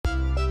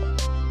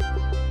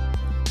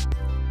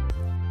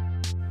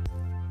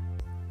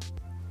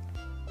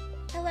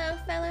Hello,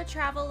 fellow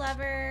travel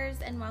lovers,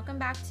 and welcome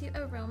back to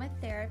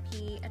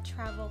aROAMatherapy, a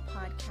travel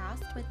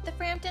podcast with the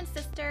Frampton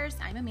sisters.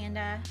 I'm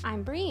Amanda.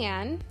 I'm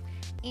Brianne.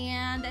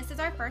 And this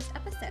is our first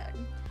episode.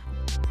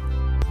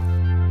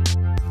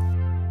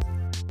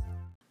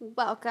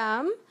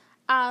 Welcome.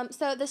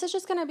 So this is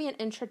just going to be an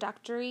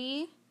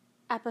introductory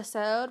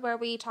episode where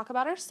we talk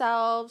about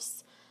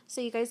ourselves,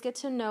 so you guys get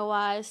to know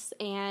us,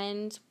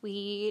 and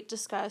we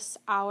discuss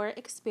our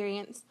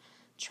experience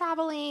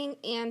traveling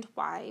and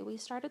why we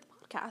started the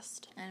podcast.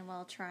 And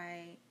we'll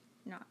try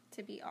not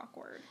to be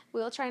awkward.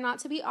 We'll try not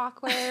to be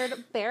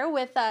awkward. Bear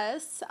with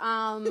us.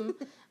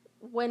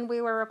 When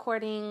we were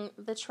recording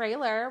the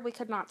trailer, we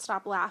could not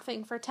stop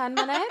laughing for 10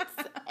 minutes.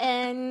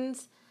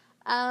 And,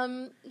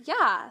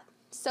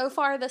 so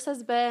far this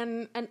has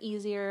been an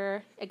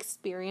easier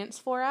experience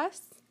for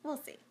us. We'll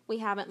see. We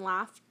haven't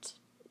laughed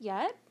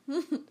yet,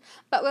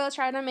 but we'll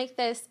try to make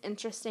this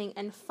interesting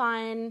and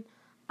fun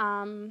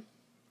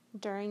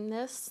during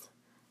this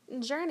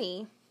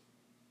journey.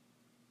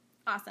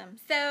 Awesome.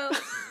 So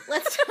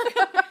let's talk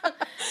about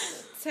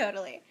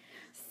totally.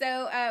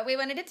 So we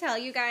wanted to tell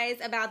you guys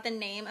about the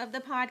name of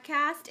the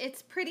podcast.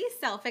 It's pretty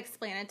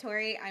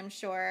self-explanatory, I'm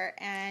sure.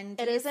 And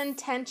it is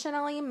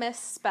intentionally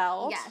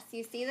misspelled. Yes,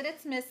 you see that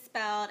it's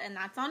misspelled, and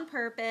that's on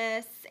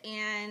purpose.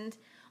 And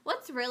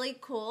what's really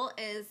cool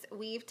is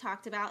we've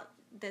talked about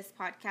this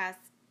podcast,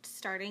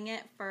 starting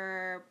it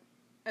for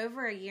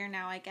over a year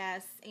now, I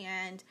guess.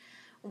 And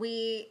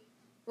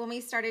when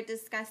we started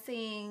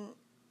discussing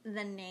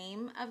the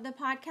name of the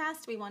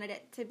podcast, we wanted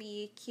it to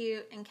be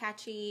cute and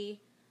catchy,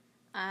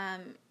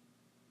 but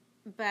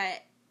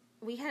I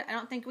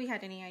don't think we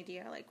had any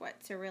idea like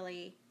what to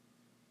really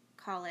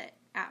call it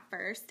at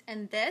first,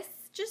 and this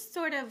just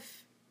sort of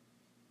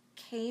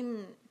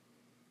came.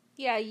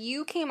 Yeah,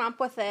 you came up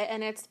with it,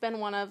 and it's been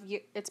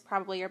it's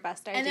probably your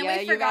best idea. And then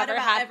we forgot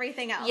about had.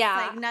 Everything else.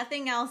 Yeah. Like,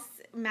 nothing else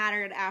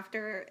mattered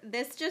after.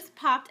 This just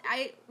popped.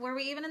 Were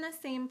we even in the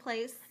same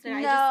place?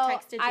 I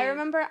just texted you? I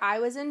remember I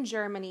was in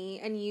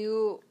Germany, and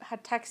you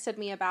had texted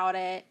me about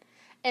it.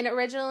 And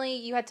originally,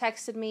 you had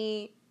texted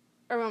me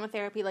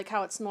aROAMatherapy, like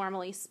how it's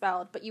normally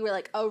spelled. But you were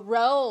like,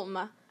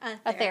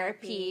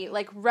 aROAMatherapy,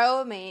 like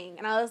roaming.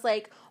 And I was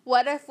like,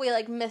 what if we,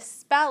 like,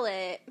 misspell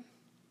it?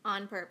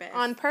 On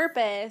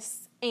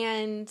purpose.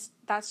 And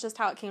that's just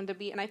how it came to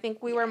be. And I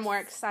think we were more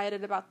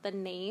excited about the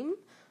name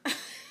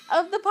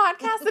of the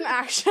podcast than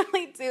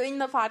actually doing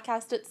the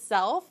podcast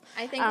itself.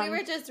 I think we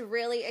were just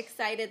really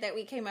excited that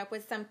we came up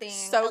with something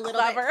so a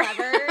little bit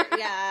clever.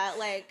 Yeah,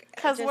 like...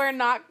 Because we're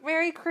not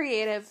very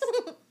creative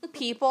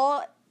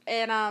people.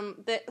 And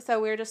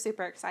so we were just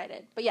super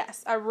excited. But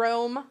yes,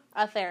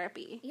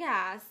 aROAMatherapy.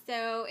 Yeah,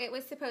 so it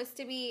was supposed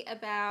to be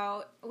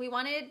about... We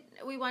wanted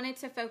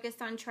to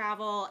focus on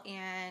travel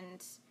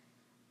and...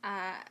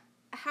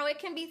 how it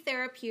can be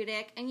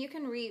therapeutic, and you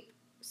can reap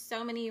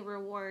so many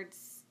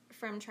rewards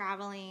from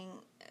traveling,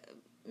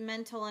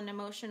 mental and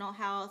emotional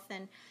health.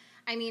 And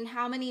I mean,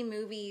 how many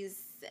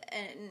movies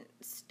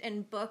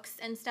and books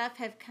and stuff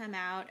have come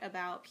out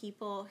about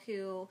people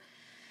who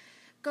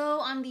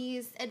go on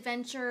these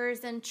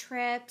adventures and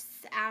trips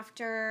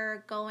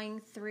after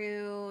going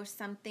through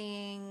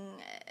something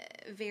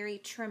very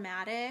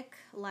traumatic,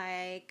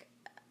 like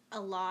a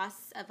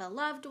loss of a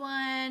loved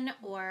one,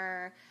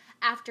 or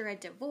after a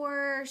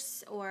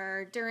divorce,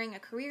 or during a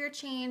career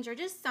change, or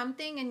just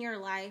something in your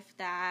life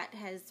that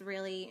has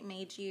really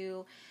made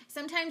you...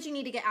 Sometimes you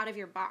need to get out of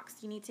your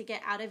box. You need to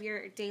get out of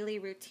your daily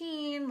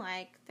routine.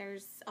 Like,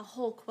 there's a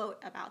whole quote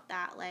about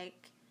that,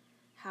 like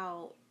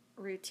how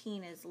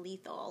routine is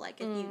lethal. Like,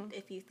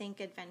 if you think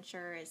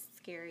adventure is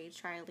scary,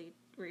 try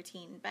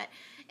routine. But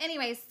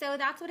anyway, so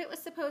that's what it was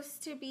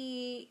supposed to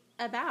be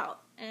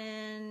about.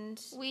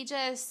 And we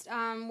just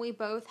we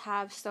both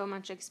have so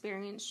much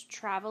experience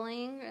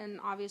traveling, and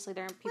obviously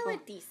there are people...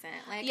 Well, decent.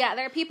 Like,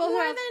 there are people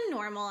more who have... than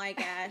normal, I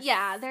guess.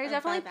 Yeah, there are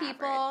definitely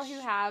people average. who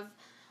have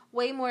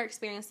way more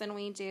experience than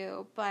we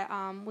do, but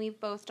we've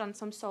both done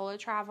some solo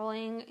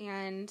traveling,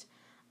 and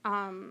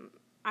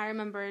I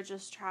remember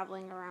just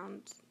traveling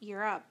around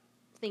Europe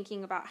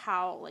thinking about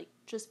how, like,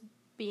 just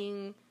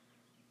being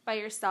by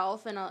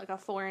yourself in a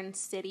foreign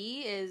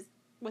city is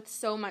with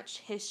so much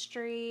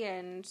history,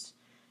 and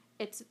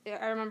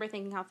I remember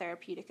thinking how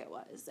therapeutic it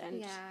was. And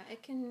yeah,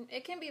 it can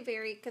be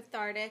very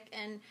cathartic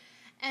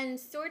and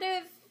sort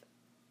of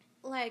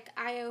like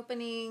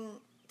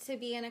eye-opening to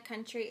be in a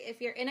country. If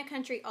you're in a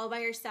country all by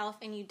yourself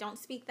and you don't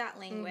speak that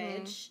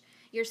language,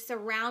 you're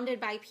surrounded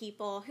by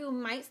people who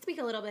might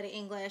speak a little bit of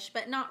English,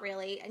 but not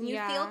really. And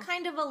you feel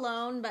kind of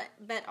alone, but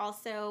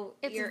also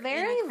you're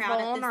very in a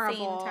crowd vulnerable. at the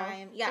same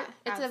time. Yeah,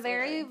 it's a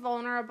very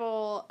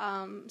vulnerable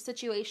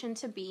situation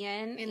to be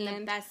in. In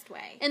the best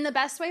way. In the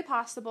best way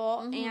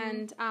possible.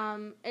 And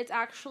it's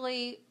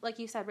actually, like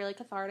you said, really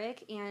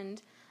cathartic. And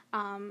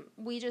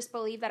we just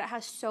believe that it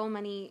has so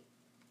many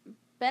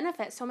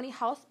benefits, so many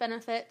health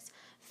benefits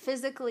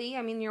physically.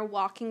 I mean, you're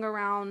walking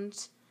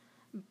around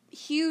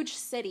huge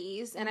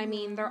cities, and I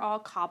mean, they're all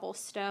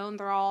cobblestone,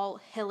 they're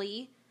all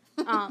hilly,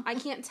 I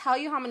can't tell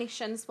you how many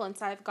shin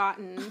splints I've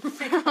gotten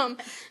from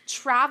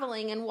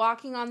traveling and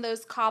walking on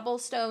those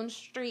cobblestone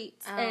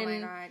streets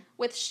and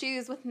with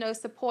shoes with no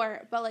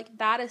support. But, like,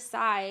 that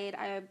aside,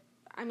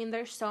 I mean,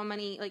 there's so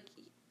many, like,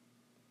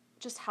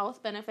 just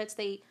health benefits.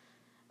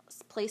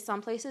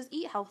 Some places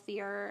eat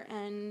healthier,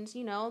 and,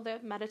 you know, the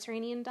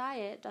Mediterranean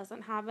diet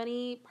doesn't have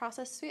any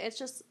processed food. It's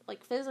just,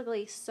 like,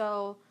 physically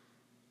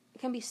it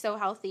can be so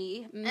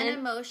healthy. And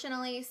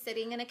emotionally,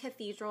 sitting in a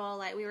cathedral,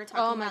 like we were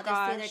talking about this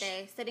the other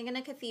day, sitting in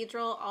a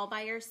cathedral all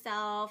by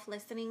yourself,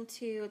 listening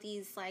to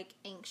these, like,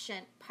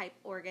 ancient pipe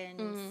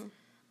organs,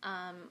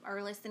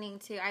 or listening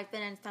to, I've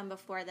been in some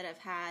before that have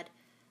had,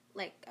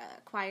 like,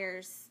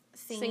 choirs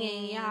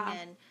singing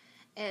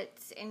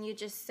and you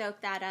just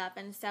soak that up.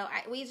 And so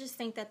we just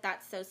think that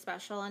that's so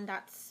special, and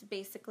that's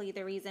basically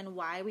the reason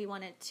why we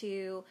wanted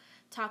to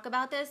talk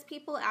about this.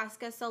 People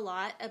ask us a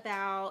lot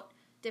about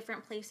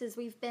different places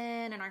we've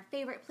been and our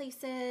favorite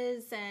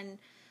places, and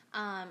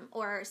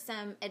or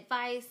some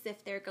advice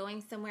if they're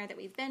going somewhere that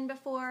we've been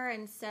before.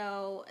 And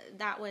so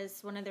that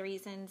was one of the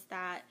reasons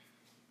that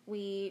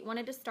we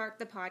wanted to start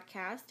the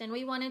podcast, and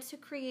we wanted to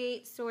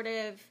create sort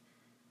of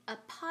a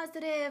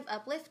positive,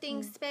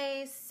 uplifting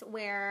space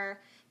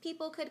where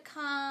people could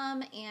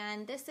come,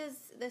 and this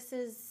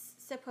is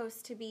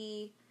supposed to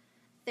be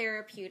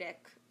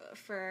therapeutic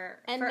for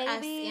us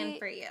and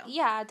for you.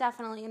 Yeah,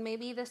 definitely. And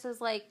maybe this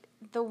is, like,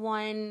 the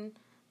one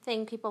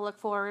thing people look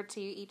forward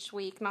to each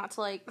week, not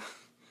to, like,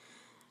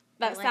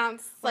 that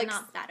sounds like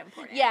not that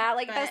important. Yeah,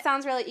 like, that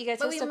sounds really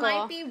egotistical. But we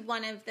might be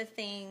one of the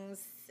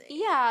things.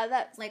 Yeah,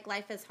 that's like,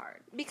 life is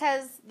hard.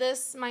 Because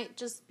this might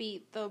just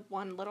be the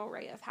one little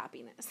ray of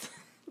happiness.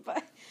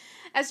 But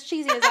as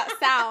cheesy as that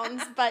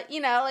sounds, but,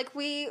 you know, like,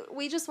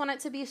 we just want it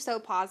to be so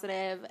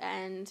positive,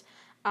 and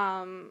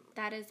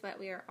that is what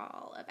we are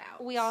all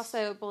about. We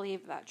also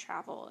believe that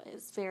travel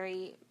is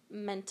very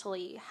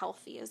mentally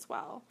healthy as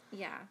well.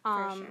 Yeah,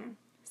 for sure.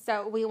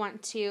 So we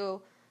want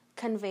to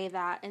convey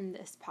that in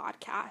this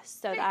podcast,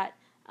 so that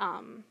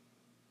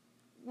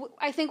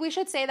I think we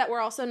should say that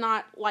we're also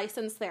not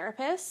licensed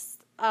therapists.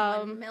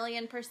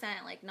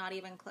 1,000,000%, like, not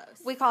even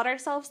close. We called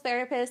ourselves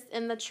therapists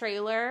in the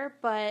trailer,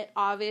 but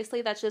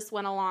obviously that just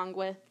went along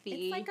with the...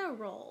 It's like a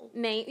role.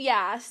 Name.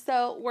 Yeah,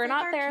 so we're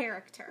not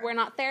character. We're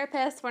not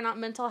therapists. We're not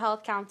mental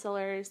health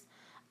counselors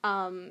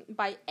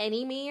by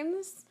any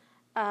means.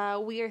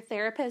 We are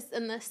therapists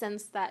in the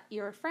sense that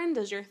your friend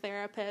is your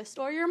therapist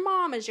or your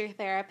mom is your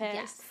therapist.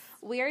 Yes.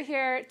 We are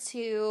here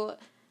to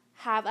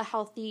have a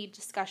healthy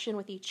discussion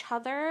with each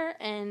other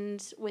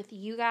and with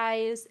you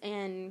guys,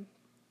 and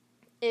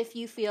if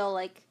you feel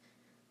like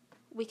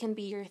we can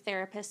be your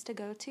therapist to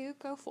go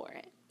for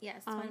it.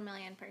 Yes,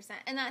 1,000,000%.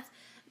 And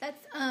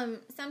that's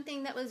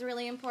something that was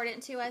really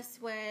important to us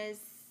was,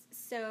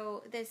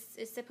 so this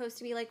is supposed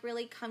to be, like,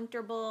 really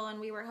comfortable, and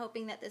we were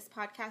hoping that this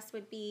podcast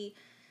would be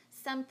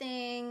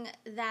something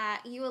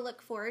that you will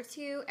look forward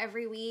to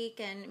every week,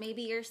 and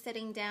maybe you're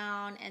sitting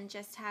down and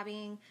just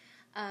having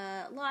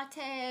a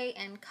latte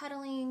and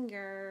cuddling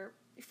your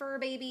fur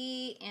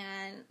baby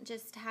and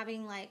just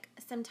having, like,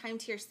 some time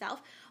to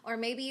yourself, or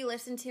maybe you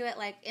listen to it,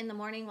 like, in the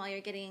morning while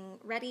you're getting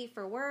ready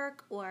for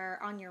work or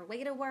on your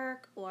way to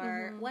work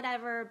or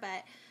whatever.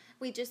 But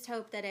we just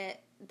hope that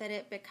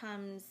it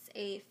becomes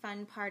a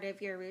fun part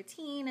of your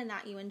routine and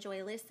that you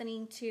enjoy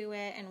listening to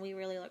it, and we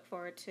really look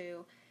forward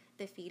to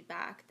the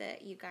feedback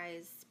that you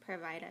guys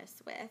provide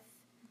us with.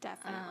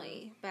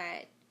 Definitely.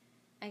 But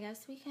I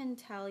guess we can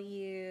tell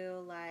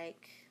you,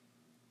 like,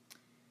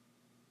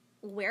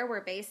 where we're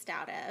based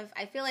out of.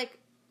 I feel like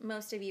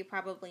most of you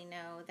probably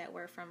know that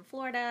we're from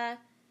Florida,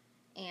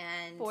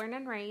 and born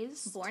and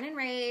raised.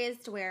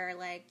 We're,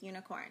 like,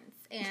 unicorns,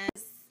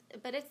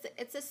 but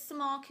it's a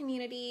small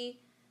community,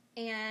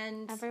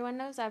 and everyone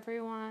knows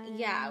everyone.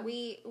 Yeah,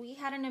 we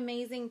had an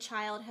amazing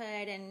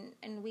childhood,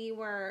 and we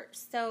were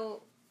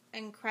so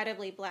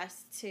incredibly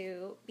blessed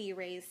to be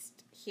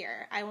raised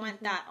here. I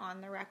want that on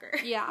the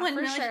record. Yeah,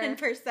 for sure.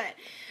 1,000,000%.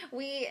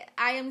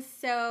 I am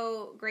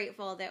so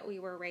grateful that we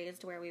were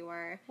raised where we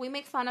were. We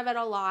make fun of it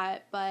a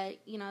lot, but,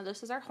 you know,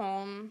 this is our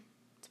home.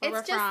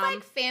 It's just from.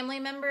 Like family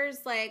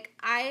members. Like,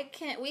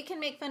 we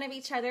can make fun of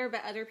each other,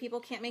 but other people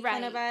can't make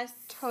fun of us.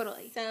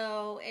 Totally.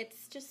 So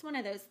it's just one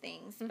of those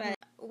things. But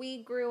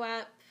we grew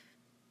up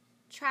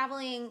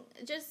traveling,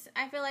 just,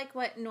 I feel like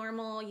what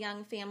normal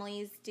young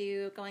families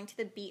do, going to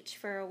the beach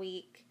for a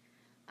week,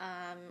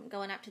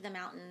 going up to the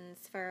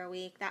mountains for a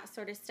week, that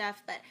sort of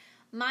stuff. But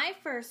my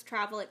first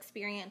travel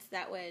experience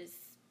that was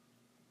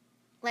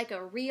like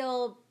a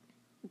real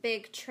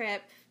big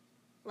trip,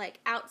 like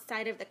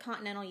outside of the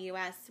continental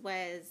U.S.,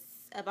 was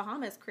a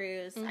Bahamas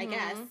cruise, I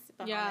guess.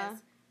 Bahamas. Yeah,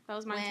 that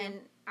was mine too. When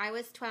I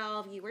was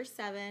 12, you were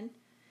 7.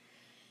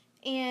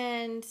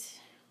 And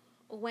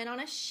went on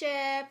a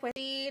ship.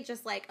 We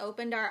just, like,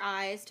 opened our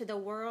eyes to the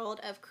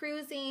world of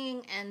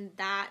cruising, and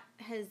that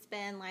has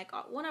been, like,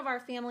 one of our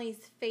family's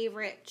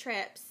favorite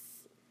trips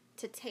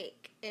to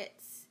take.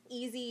 It's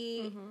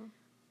easy,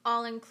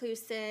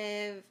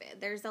 all-inclusive.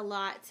 There's a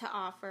lot to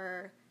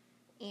offer,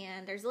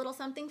 and there's a little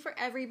something for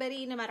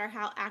everybody, no matter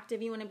how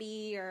active you want to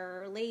be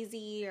or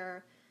lazy,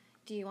 or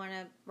do you want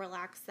to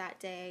relax that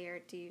day,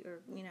 or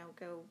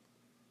go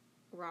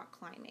rock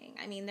climbing.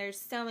 I mean, there's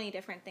so many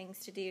different things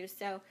to do.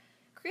 So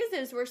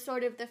cruises were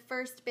sort of the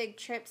first big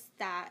trips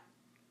that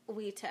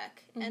we took.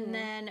 Mm-hmm. And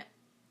then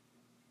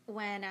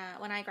when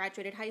I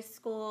graduated high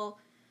school,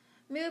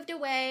 moved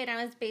away, and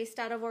I was based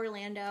out of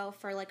Orlando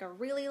for like a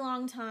really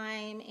long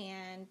time,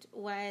 and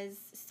was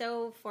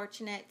so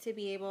fortunate to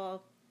be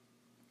able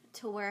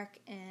to work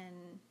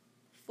in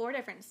 4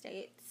 different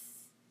states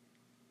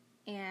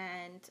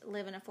and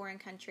live in a foreign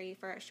country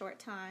for a short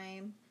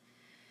time.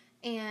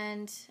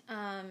 And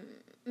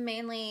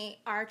mainly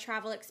our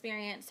travel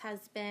experience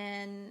has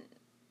been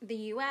the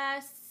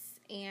U.S.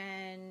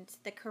 and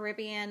the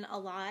Caribbean a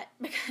lot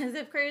because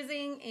of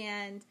cruising,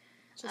 and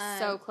just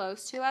so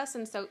close to us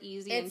and so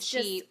easy and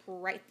cheap. It's just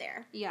right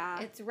there.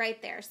 Yeah. It's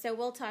right there. So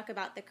we'll talk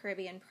about the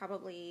Caribbean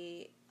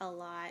probably a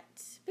lot.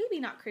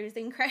 Maybe not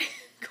cruising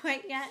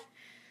quite yet.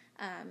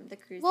 The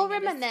cruising we'll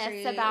industry.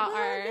 Reminisce about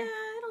Yeah,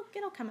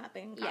 it'll come up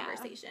in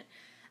conversation.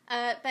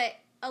 But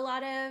a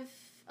lot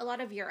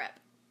of Europe.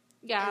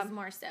 Yeah. Is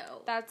more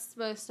so. That's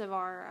most of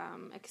our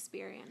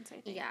experience,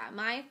 I think. Yeah.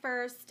 My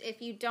first, if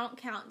you don't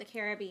count the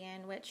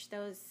Caribbean, which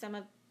some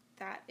of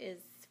that is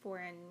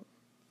foreign.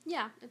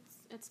 Yeah,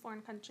 it's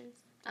foreign countries.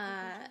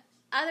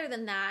 Other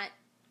than that,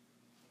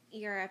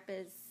 Europe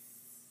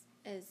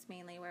is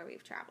mainly where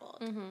we've traveled.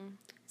 Mm-hmm.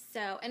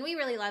 So, and we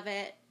really love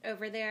it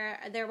over there.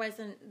 I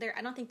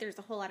don't think there's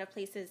a whole lot of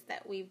places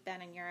that we've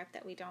been in Europe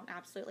that we don't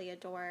absolutely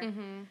adore.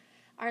 Mm-hmm.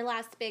 Our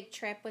last big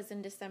trip was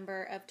in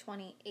December of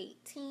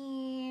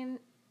 2018.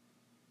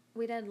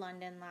 We did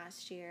London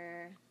last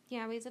year.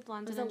 Yeah, we did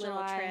London in July. It was a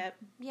little trip.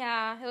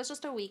 Yeah, it was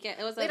just a weekend.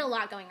 We had a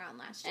lot going on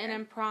last year. An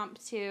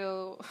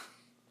impromptu,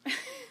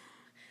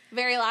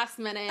 very last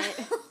minute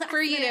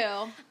for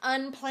you,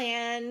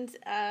 unplanned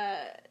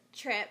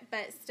trip,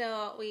 but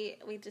still we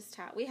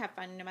have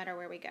fun no matter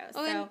where we go.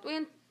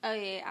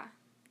 Yeah.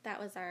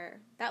 That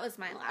was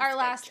my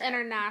last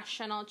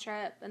international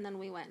trip, and then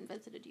we went and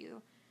visited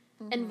you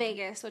in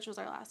Vegas, which was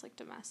our last like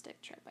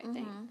domestic trip, I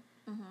think.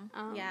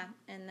 Mm-hmm. Yeah,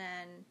 and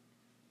then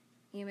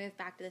you moved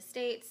back to the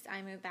States.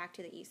 I moved back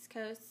to the East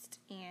Coast,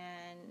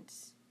 and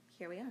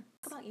here we are.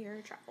 Talk about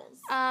your travels.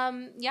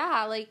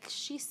 Yeah, like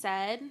she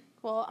said.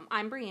 Well,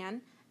 I'm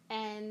Brienne,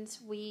 and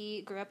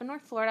we grew up in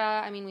North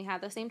Florida. I mean, we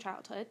had the same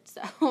childhood,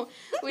 so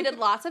we did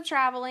lots of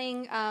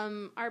traveling.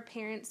 Our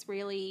parents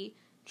really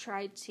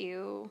tried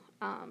to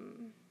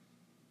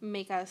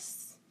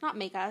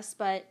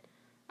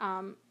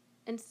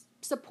and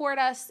support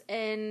us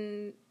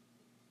in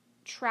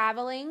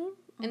traveling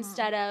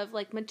instead of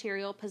like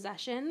material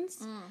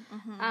possessions.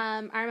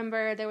 I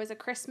remember there was a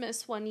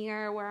Christmas one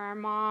year where our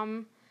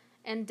mom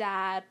and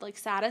dad like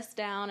sat us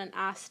down and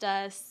asked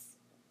us,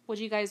 would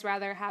you guys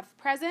rather have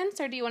presents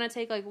or do you want to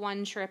take like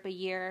one trip a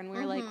year? And we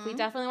were like, we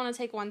definitely want to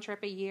take one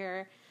trip a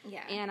year.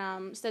 Yeah.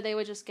 And so they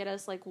would just get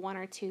us like 1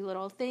 or 2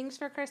 little things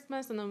for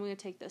Christmas, and then we would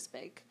take this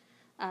big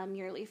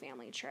yearly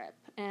family trip.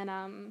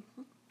 And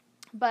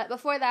but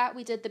before that,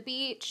 we did the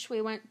beach.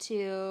 We went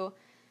to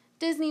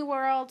Disney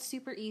World,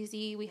 super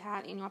easy. We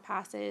had annual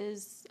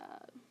passes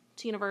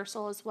to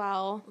Universal as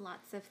well.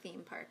 Lots of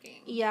theme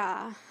parking.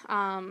 Yeah.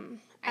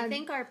 I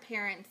think our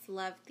parents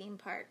love theme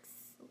parks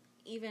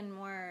even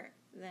more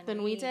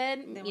than we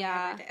did. Than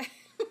yeah. we ever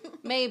did.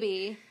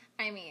 Maybe.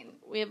 I mean,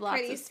 we have lots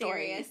pretty of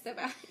stories serious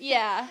about it.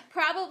 Yeah.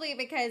 Probably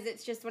because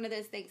it's just one of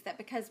those things that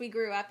because we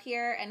grew up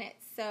here and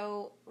it's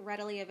so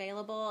readily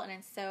available and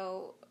it's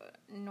so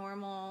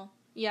normal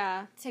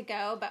to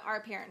go, but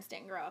our parents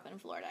didn't grow up in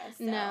Florida.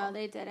 So. No,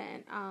 they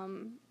didn't.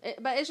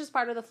 But it's just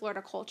part of the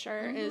Florida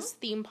culture is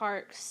theme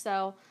parks.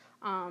 So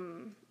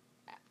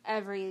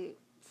every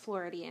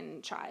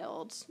Floridian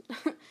child,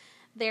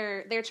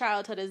 their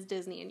childhood is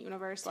Disney and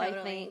Universal, totally.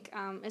 I think.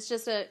 It's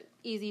just a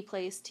easy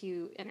place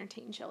to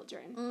entertain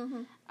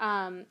children.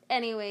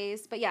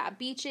 Anyways, but yeah,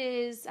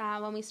 beaches,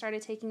 when we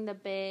started taking the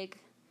big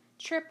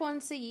trip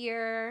once a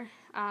year,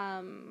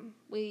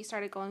 we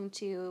started going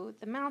to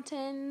the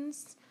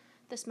mountains.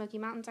 The Smoky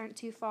Mountains aren't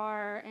too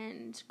far,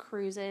 and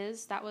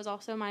cruises. That was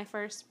also my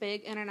first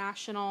big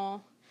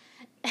international,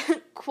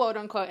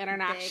 quote-unquote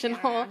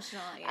international.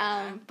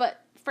 Yeah.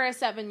 But for a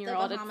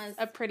 7-year-old, it's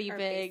a pretty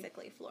big.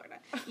 Basically Florida.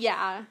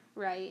 Yeah,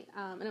 right.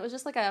 And it was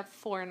just like a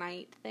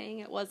 4-night thing.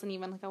 It wasn't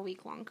even like a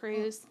week-long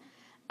cruise.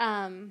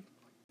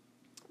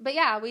 But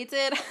yeah, we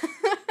did.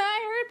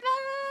 I heard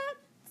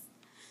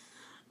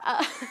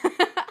that.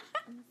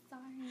 I'm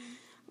sorry.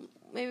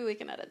 Maybe we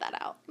can edit that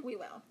out. We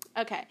will.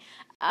 Okay.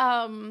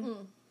 I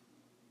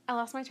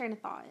lost my train of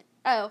thought.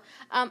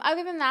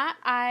 Other than that,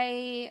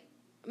 I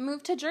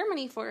moved to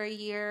Germany for a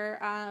year.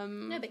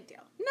 No big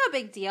deal. No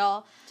big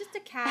deal. Just a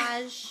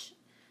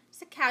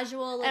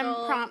casual little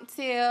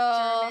impromptu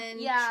German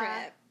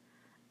trip.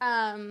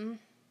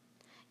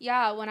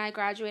 Yeah, when I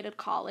graduated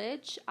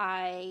college,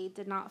 I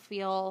did not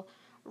feel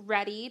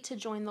ready to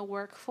join the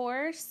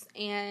workforce,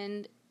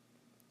 and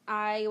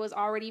I was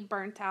already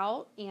burnt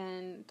out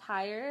and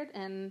tired,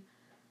 and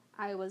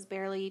I was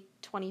barely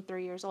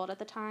 23 years old at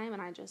the time,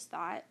 and I just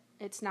thought,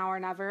 it's now or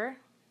never.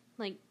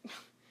 Like,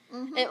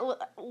 it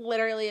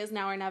literally is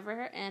now or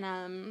never.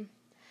 And,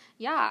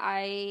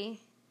 I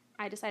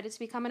decided to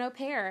become an au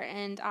pair,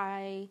 and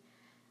I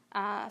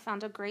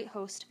found a great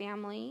host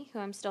family who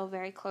I'm still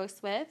very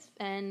close with,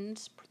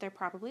 and they're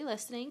probably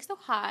listening, so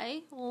hi.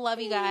 Love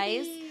you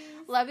guys.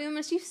 Love you and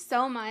miss you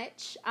so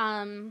much.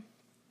 And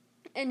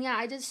yeah,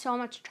 I did so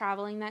much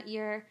traveling that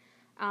year,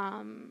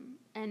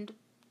 and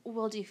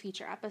we'll do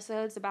feature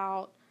episodes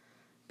about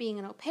being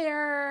an au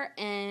pair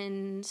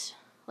and,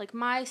 like,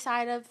 my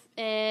side of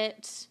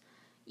it,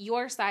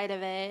 your side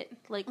of it,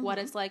 like, what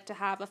it's like to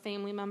have a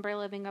family member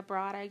living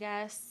abroad, I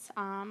guess.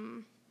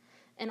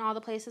 In all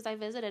the places I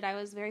visited, I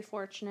was very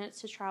fortunate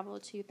to travel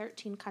to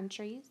 13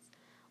 countries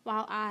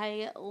while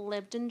I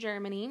lived in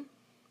Germany.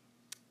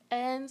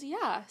 And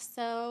yeah,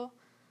 so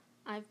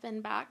I've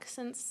been back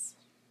since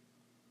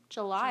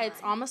July.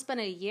 It's almost been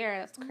a year.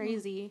 That's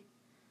crazy.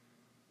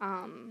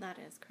 That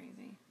is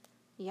crazy.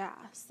 Yeah,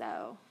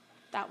 so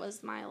that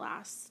was my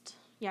last,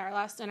 our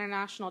last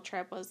international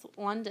trip was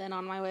London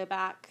on my way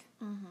back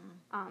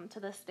to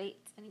the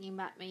States, and you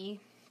met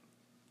me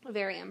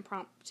very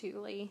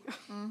impromptuly.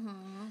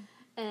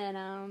 And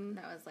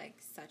that was like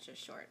such a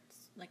short,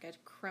 like a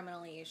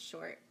criminally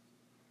short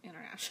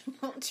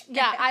international trip.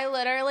 Yeah, I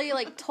literally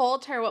like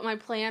told her what my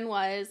plan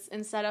was.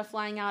 Instead of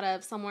flying out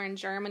of somewhere in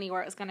Germany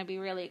where it was going to be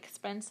really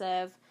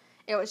expensive,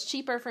 it was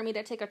cheaper for me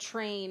to take a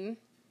train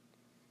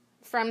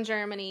from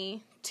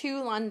Germany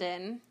to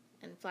London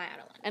and fly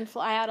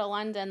out of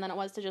London than it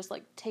was to just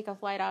like take a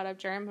flight out of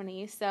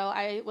Germany. So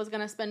I was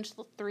going to spend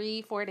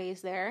 3-4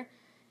 days there,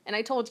 and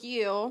I told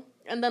you,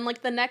 and then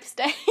like the next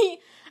day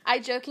I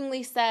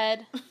jokingly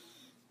said,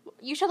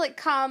 you should like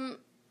come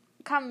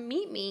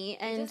meet me.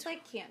 And you just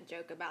like can't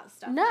joke about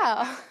stuff. No,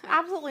 like that.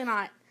 absolutely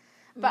not.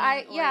 But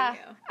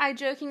I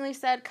jokingly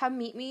said, come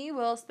meet me.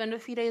 We'll spend a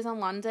few days in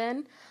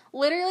London.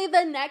 Literally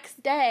the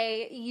next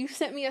day, you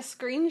sent me a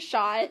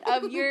screenshot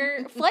of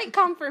your flight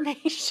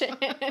confirmation.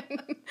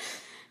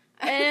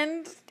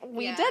 And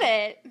we did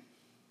it.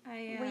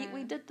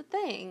 We did the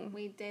thing.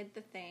 We did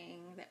the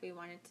thing that we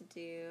wanted to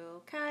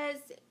do. Because,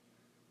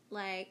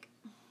 like,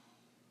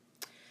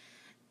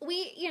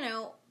 we're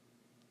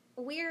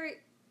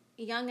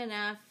young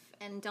enough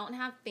and don't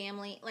have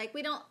family. Like,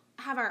 we don't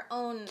have our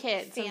own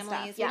kids, families. And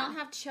stuff, We don't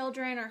have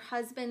children or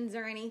husbands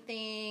or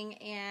anything,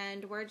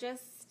 and we're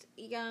just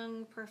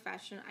young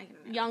professional. I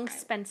don't know. Young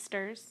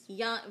spinsters.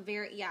 Young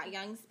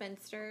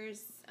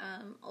spinsters,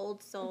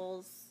 old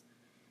souls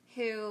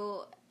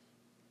who,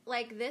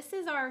 like, this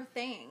is our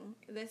thing.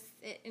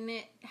 And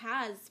it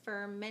has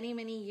for many,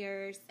 many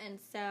years, and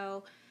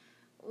so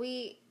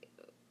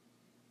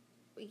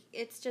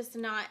it's just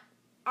not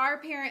our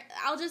parent.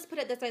 I'll just put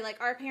it this way: like,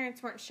 our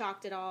parents weren't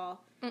shocked at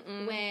all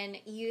when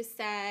you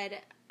said,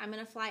 I'm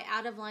going to fly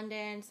out of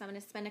London, so I'm going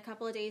to spend a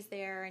couple of days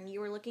there, and you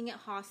were looking at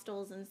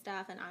hostels and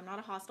stuff, and I'm not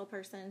a hostel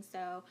person,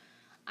 so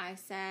I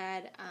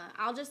said,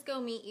 I'll just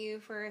go meet you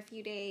for a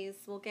few days.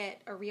 We'll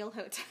get a real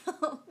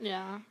hotel.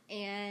 Yeah.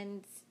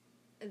 And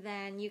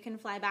then you can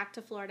fly back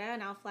to Florida,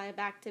 and I'll fly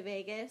back to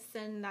Vegas,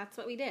 and that's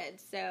what we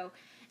did. So,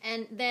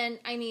 and then,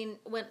 I mean,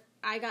 when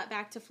I got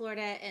back to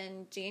Florida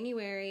in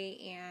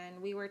January, and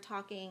we were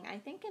talking, I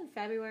think in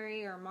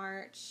February or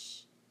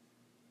March,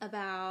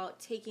 about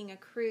taking a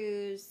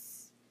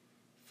cruise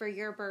for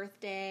your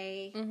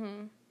birthday,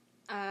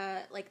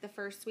 like the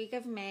first week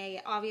of May.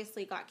 It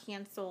obviously got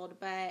canceled,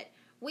 but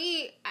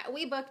we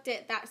booked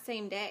it that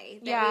same day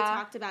that we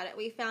talked about it.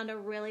 I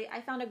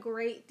found a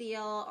great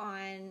deal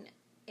on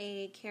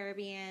a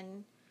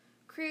Caribbean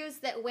cruise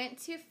that went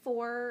to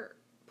 4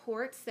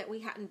 ports that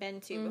we hadn't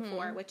been to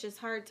before, which is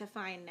hard to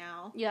find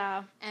now.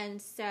 Yeah. And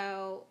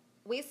so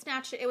we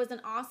snatched it. It was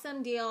an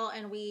awesome deal,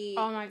 and we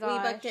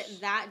booked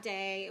it that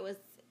day.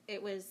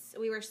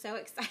 We were so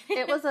excited.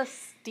 It was a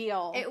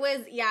steal. It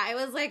was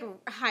like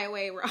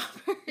highway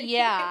robbery.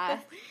 Yeah.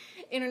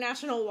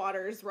 International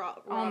waters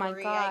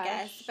robbery, I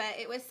guess. But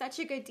it was such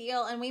a good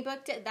deal, and we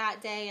booked it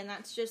that day, and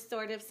that's just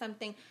sort of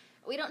something.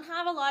 We don't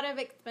have a lot of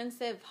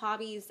expensive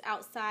hobbies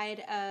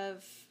outside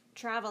of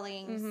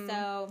traveling,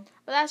 so.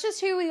 But that's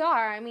just who we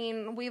are. I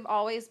mean, we've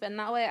always been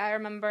that way. I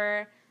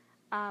remember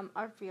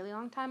a really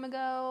long time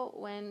ago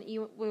when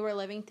we were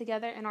living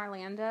together in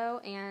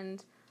Orlando,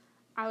 and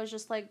I was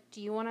just like,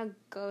 do you want to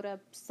go to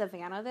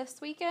Savannah this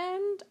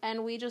weekend?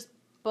 And we just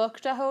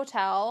booked a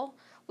hotel.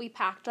 We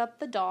packed up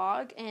the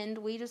dog, and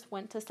we just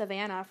went to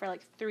Savannah for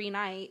like 3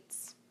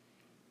 nights.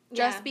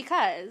 Just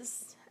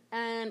because.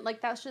 And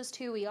like, that's just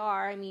who we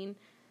are. I mean,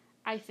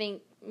 I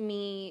think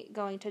me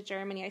going to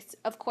Germany,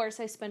 of course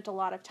I spent a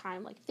lot of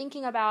time like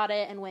thinking about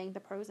it and weighing the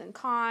pros and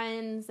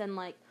cons and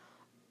like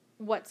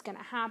what's going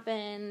to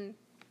happen.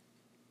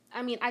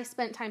 I mean, I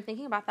spent time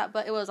thinking about that,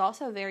 but it was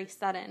also very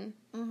sudden.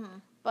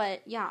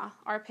 But yeah,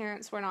 our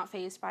parents were not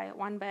fazed by it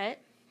one bit.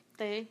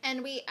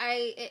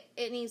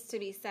 It needs to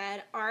be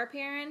said, our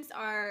parents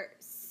are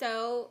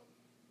so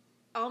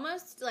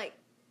almost like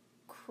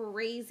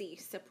crazy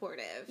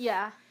supportive.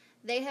 Yeah.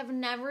 They have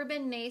never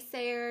been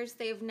naysayers.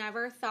 They've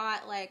never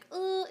thought like,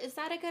 "Oh, is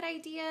that a good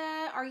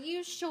idea? Are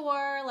you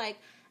sure?" Like,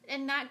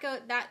 and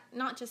that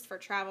not just for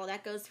travel,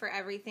 that goes for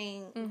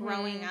everything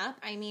growing up.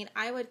 I mean,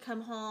 I would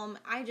come home,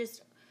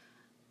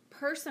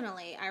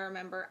 personally, I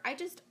remember, I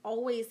just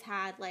always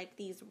had like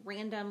these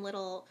random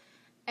little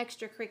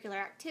extracurricular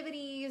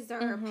activities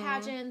or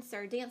pageants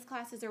or dance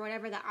classes or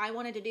whatever that I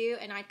wanted to do,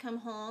 and I'd come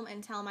home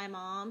and tell my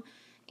mom,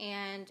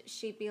 and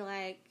she'd be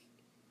like,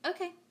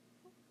 "Okay,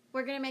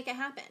 we're gonna make it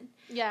happen."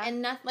 Yeah,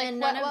 and none of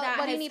that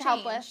what has do you need changed.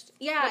 help with?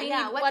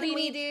 Yeah, what can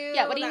we do?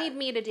 Yeah, what do you need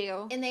me to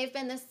do? And they've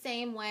been the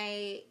same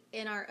way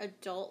in our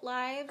adult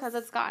lives because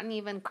it's gotten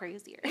even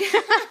crazier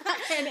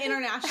and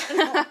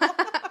international.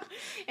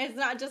 It's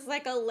not just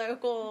like a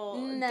local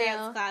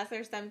dance class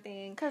or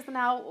something. Because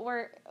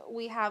now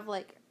we have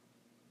like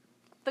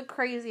the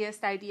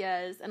craziest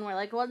ideas, and we're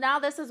like, well, now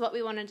this is what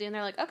we want to do, and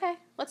they're like, okay,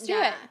 let's do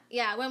it.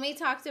 Yeah, when we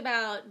talked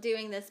about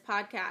doing this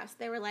podcast,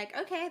 they were like,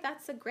 okay,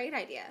 that's a great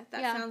idea.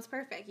 That sounds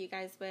perfect. You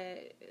guys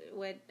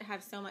would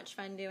have so much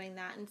fun doing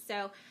that. And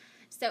so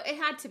it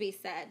had to be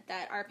said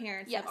that our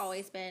parents have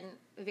always been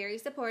very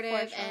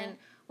supportive. Sure. And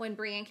when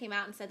Brianne came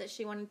out and said that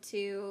she wanted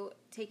to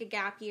take a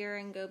gap year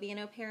and go be an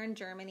au pair in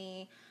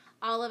Germany,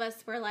 all of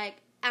us were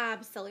like,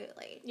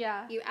 absolutely.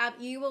 Yeah.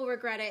 You will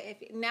regret it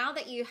if now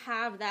that you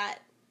have that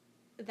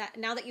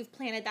now that you've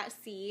planted that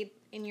seed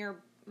in your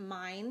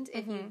mind,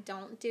 if you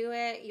don't do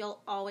it,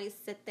 you'll always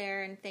sit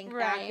there and think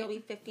back. You'll be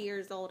 50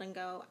 years old and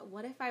go,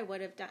 what if I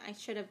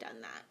should have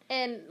done that.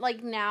 And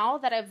like now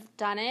that I've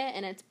done it,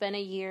 and it's been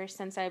a year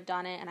since I've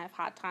done it, and I've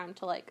had time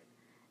to like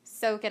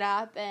soak it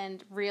up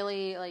and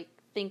really like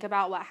think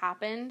about what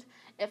happened.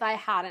 If I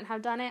hadn't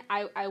have done it,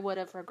 I would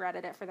have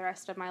regretted it for the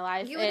rest of my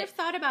life. You would have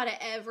thought about it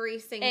every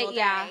single day.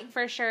 Yeah,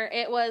 for sure.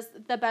 It was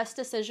the best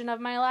decision of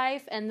my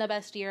life and the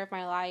best year of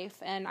my life,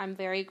 and I'm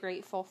very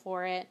grateful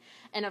for it.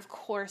 And of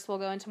course, we'll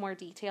go into more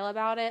detail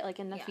about it like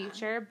in the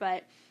future.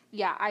 But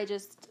yeah, I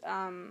just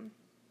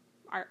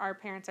our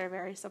parents are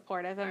very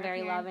supportive and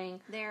very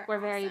loving. We're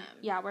awesome.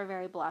 We're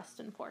very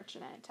blessed and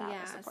fortunate to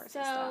have a support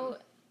system.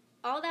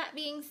 All that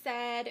being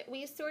said,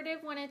 we sort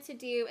of wanted to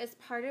do as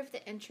part of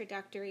the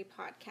introductory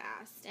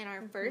podcast in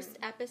our first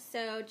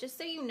episode, just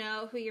so you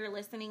know who you're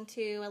listening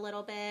to a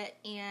little bit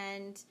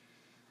and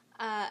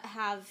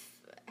have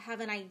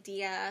an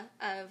idea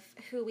of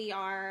who we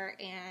are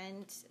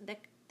and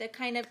the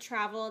kind of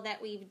travel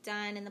that we've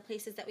done and the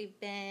places that we've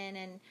been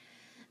and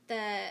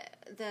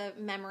the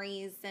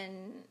memories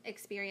and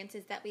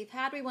experiences that we've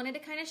had. We wanted to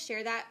kind of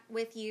share that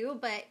with you,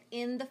 but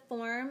in the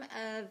form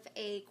of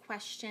a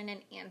question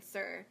and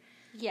answer.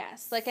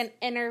 Yes, like an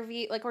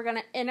interview, like we're going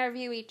to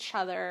interview each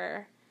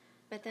other.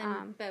 But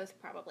then both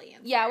probably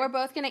answer. Yeah, we're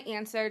both going to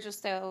answer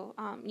just so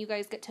you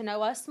guys get to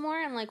know us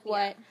more and like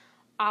what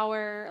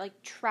our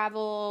like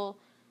travel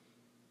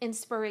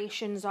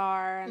inspirations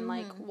are and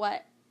like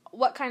what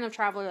kind of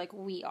traveler like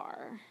we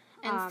are.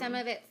 And some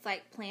of it's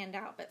like planned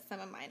out, but some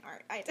of mine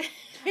aren't.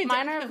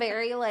 Mine are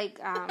very like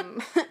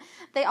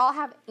they all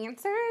have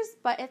answers,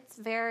 but it's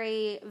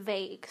very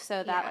vague,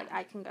 so that like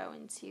I can go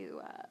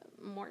into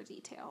more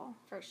detail.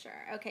 For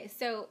sure. Okay,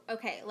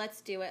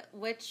 let's do it.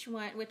 Which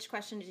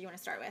question did you want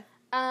to start with?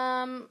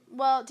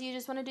 Well, do you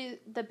just want to do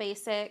the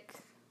basic,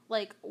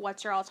 like,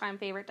 what's your all-time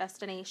favorite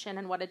destination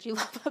and what did you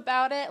love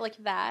about it, like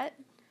that?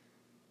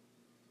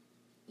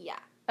 Yeah.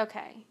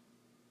 Okay.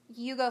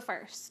 You go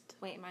first.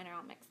 Wait, mine are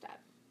all mixed up.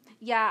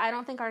 Yeah, I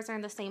don't think ours are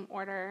in the same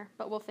order,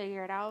 but we'll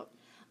figure it out.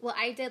 Well,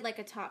 I did like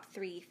a top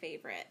 3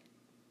 favorite.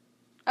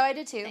 Oh, I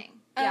did too. Thing.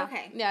 Yeah. Oh,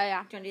 okay. Yeah. Do you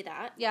want to do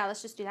that? Yeah,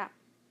 let's just do that.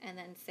 And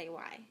then say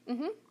why.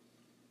 Mm-hmm.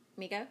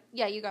 Me go?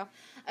 Yeah, you go.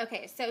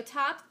 Okay, so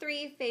top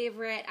 3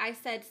 favorite, I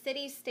said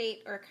city,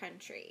 state, or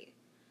country.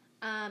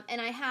 And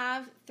I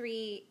have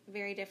 3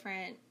 very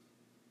different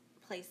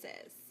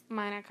places.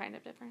 Mine are kind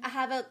of different. I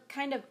have a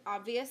kind of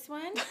obvious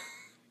one,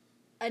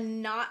 a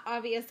not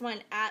obvious one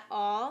at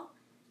all,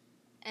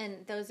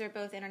 and those are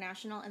both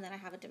international, and then I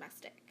have a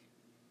domestic.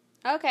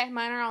 Okay,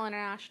 mine are all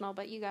international,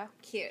 but you go.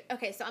 Cute.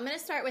 Okay, so I'm going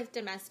to start with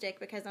domestic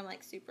because I'm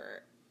like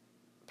super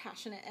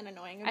passionate and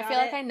annoying about it. I feel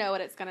like I know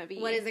what it's going to be.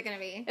 What is it going to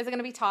be? Is it going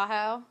to be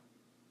Tahoe?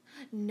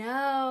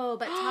 No,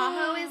 but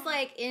Tahoe is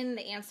like in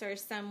the answer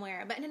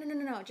somewhere. But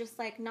no. Just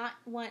like not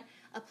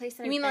a place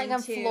that I've been to. You mean like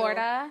in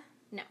Florida?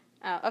 No.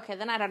 Oh, okay,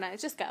 then I don't know.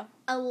 Just go.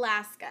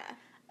 Alaska.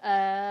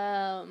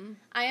 I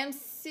am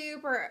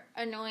super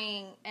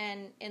annoying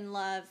and in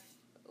love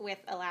with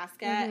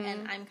Alaska,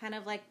 and I'm kind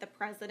of like the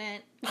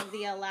president of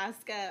the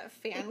Alaska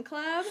fan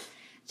club.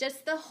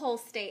 Just the whole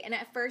state. And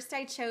at first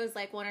I chose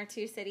like 1 or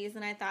 2 cities,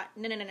 and I thought,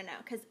 no,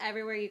 because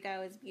everywhere you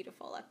go is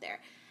beautiful up there.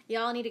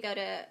 Y'all need to go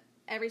to,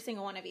 every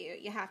single one of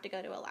you have to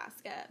go to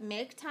Alaska.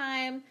 Make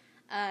time,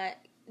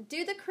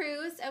 do the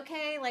cruise,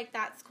 okay, like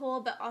that's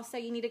cool, but also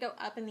you need to go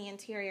up in the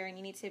interior, and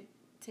you need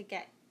to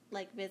get,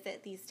 like,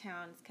 visit these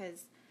towns,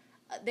 because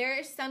there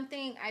is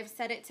something, I've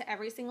said it to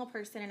every single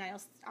person,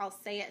 and I'll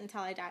say it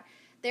until I die.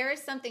 There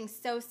is something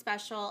so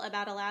special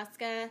about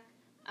Alaska,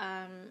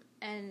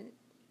 and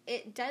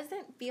it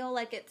doesn't feel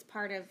like it's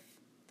part of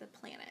the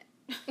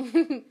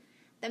planet.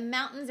 The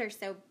mountains are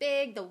so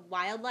big. The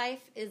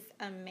wildlife is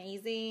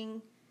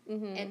amazing.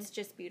 Mm-hmm. It's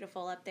just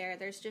beautiful up there.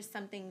 There's just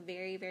something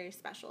very, very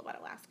special about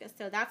Alaska.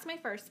 So that's my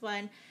first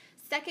one.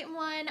 Second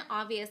one,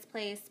 obvious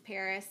place,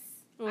 Paris.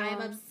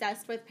 I'm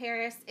obsessed with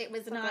Paris. It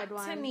was not,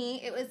 to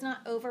me, it was not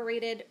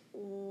overrated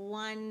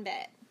one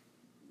bit.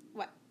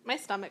 What? My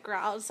stomach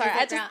growled. Sorry,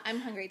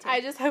 I'm hungry too.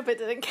 I just hope it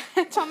didn't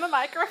catch on the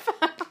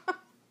microphone.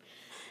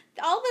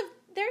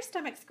 Their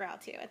stomachs growl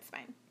too. It's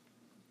fine.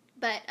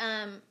 But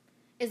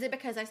is it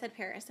because I said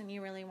Paris and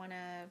you really want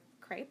a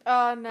crepe?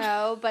 Oh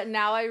no! But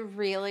now I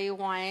really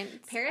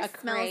want Paris a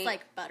crepe. smells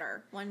like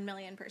butter.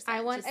 1,000,000%.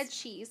 I want a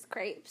cheese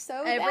crepe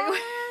so everywhere.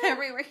 bad.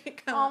 Everywhere you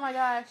go. Oh my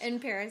gosh! In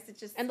Paris, it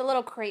just and the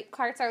little crepe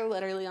carts are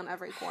literally on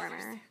every so corner.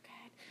 good.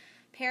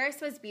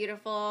 Paris was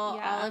beautiful.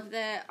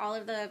 Yeah. All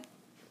of the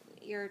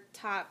your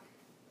top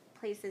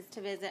places to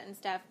visit and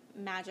stuff,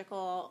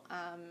 magical.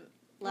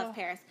 Love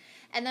Paris.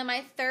 And then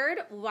my third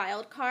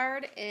wild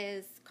card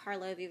is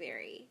Karlovy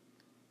Vary,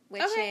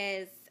 which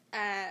is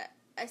a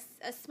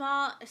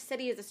small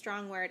city is a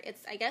strong word.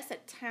 It's, I guess, a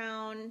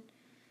town.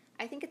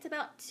 I think it's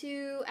about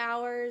 2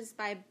 hours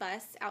by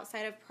bus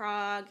outside of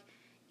Prague.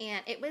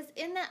 And it was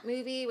in that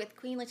movie with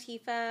Queen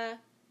Latifah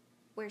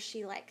where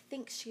she, like,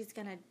 thinks she's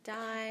going to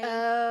die.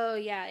 Oh,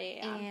 yeah.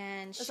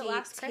 And was she it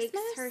Last takes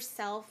Christmas?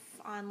 herself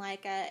on,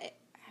 like, I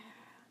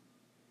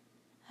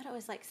thought it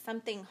was, like,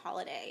 something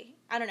holiday.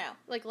 I don't know.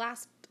 Like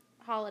last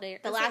holiday.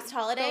 The last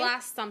holiday? The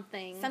last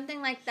something.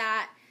 Something like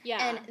that.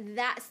 Yeah. And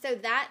that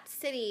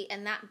city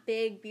and that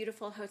big,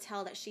 beautiful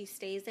hotel that she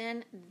stays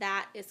in,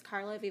 that is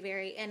Karlovy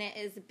Vary. And it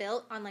is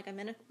built on like a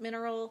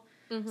mineral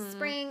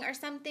spring or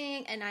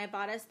something. And I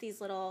bought us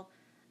these little,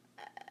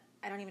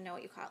 I don't even know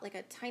what you call it, like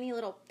a tiny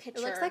little pitcher.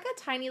 It looks like a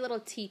tiny little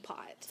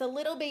teapot. It's a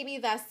little baby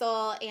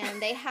vessel,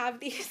 and they have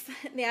these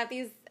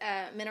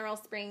mineral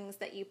springs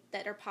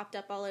that are popped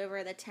up all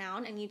over the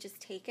town, and you just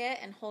take it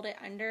and hold it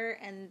under,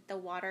 and the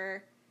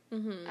water,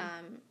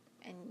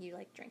 and you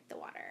like drink the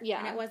water. Yeah,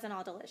 and it wasn't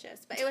all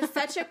delicious, but it was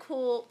such a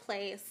cool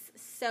place,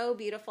 so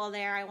beautiful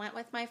there. I went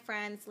with my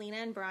friends Lena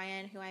and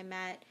Brian, who I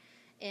met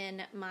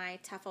in my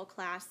TEFL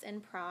class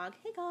in Prague.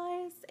 Hey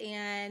guys,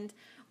 and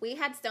we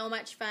had so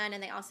much fun,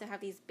 and they also have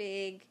these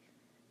big,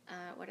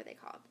 what are they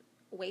called?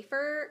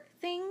 Wafer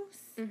things.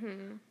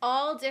 Mm-hmm.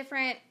 All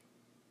different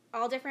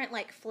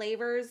like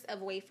flavors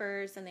of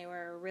wafers, and they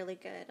were really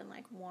good and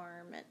like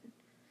warm. And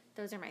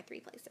those are my 3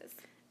 places.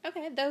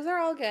 Okay, those are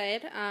all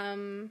good.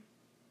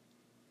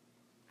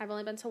 I've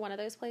only been to one of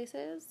those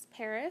places,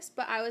 Paris,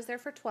 but I was there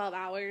for 12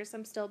 hours.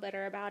 I'm still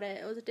bitter about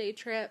it. It was a day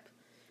trip.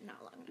 Not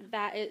long enough.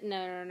 That is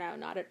no,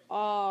 not at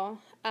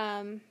all.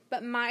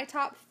 But my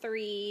top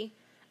 3.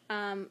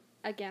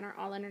 Again, are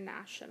all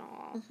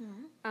international.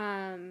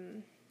 Mm-hmm.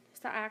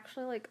 So I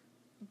actually like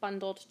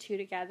bundled 2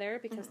 together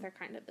because they're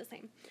kind of the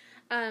same.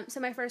 So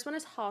my first one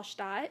is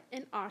Hallstatt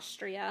in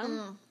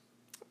Austria.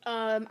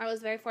 I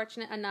was very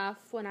fortunate enough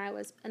when I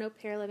was an au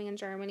pair living in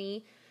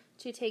Germany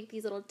to take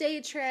these little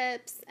day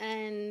trips,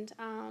 and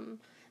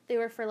they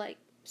were for like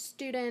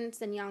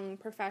students and young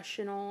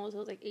professionals. It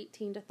was like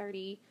 18 to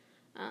 30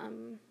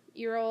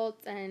 year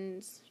olds,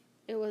 and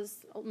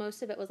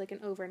most of it was like an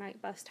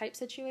overnight bus type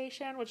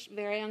situation, which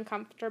very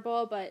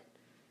uncomfortable, but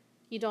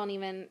you don't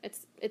even,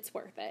 it's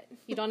worth it.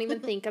 You don't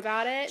even think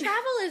about it.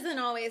 Travel isn't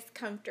always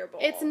comfortable.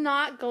 It's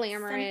not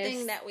glamorous.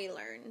 Something that we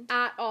learned.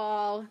 At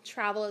all.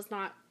 Travel is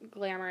not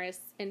glamorous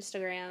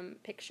Instagram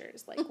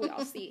pictures like we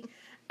all see.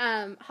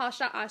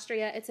 Hallstatt,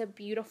 Austria, it's a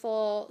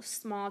beautiful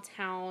small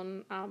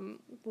town,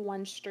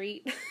 one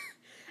street.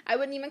 I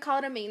wouldn't even call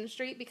it a main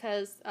street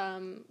because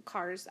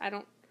cars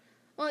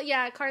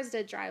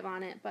did drive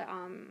on it, but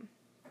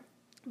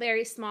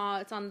very small.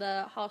 It's on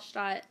the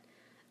Hallstatt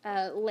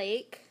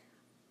lake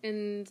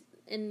in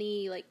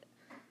the like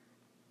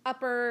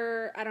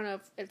upper, I don't know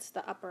if it's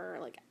the upper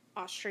like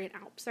Austrian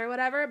Alps or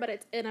whatever, but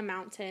it's in a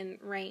mountain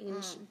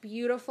range.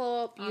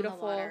 Beautiful,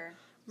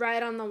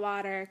 right on the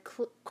water,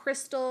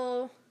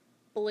 crystal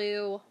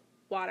blue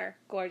water,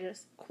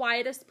 gorgeous,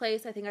 quietest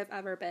place I think I've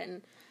ever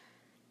been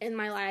in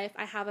my life.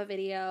 I have a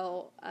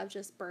video of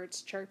just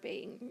birds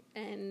chirping,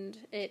 and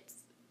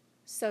it's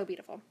so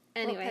beautiful.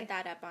 Anyway, we'll put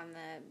that up on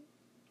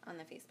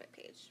the Facebook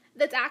page.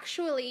 That's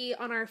actually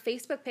on our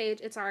Facebook page.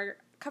 It's our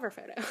cover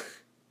photo.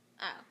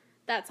 Oh,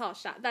 that's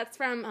Hallstatt. That's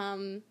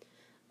from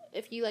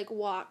if you like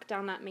walk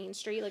down that main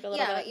street like a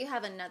little bit. Yeah, but you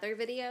have another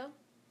video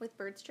with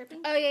birds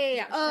chirping. Oh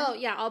yeah. Oh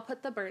yeah, I'll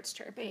put the birds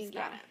chirping.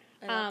 Yeah,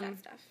 I love that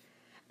stuff.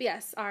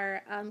 Yes,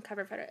 our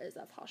cover photo is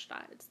of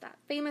Hallstatt. It's that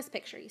famous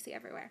picture you see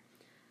everywhere.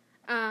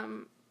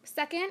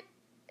 Second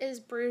is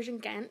Bruges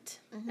and Ghent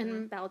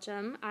in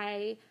Belgium.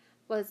 I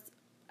was,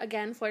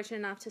 again, fortunate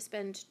enough to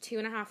spend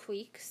 2.5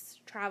 weeks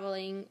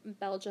traveling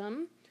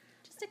Belgium.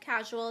 Just a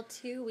casual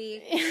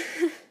 2-week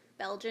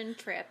Belgian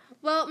trip.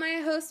 Well,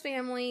 my host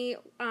family,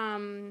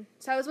 so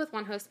I was with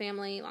one host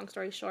family, long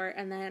story short,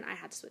 and then I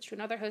had to switch to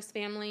another host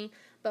family.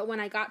 But when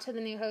I got to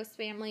the new host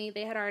family,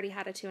 they had already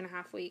had a 2.5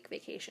 week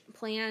vacation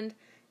planned.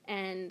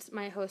 And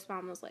my host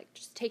mom was like,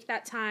 just take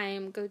that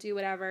time, go do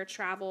whatever,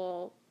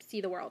 travel,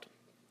 see the world.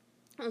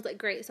 I was like,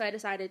 great. So I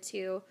decided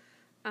to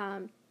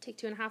take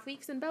 2.5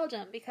 weeks in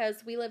Belgium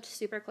because we lived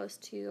super close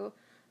to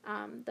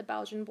the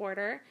Belgian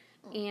border,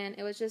 and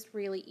it was just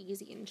really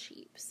easy and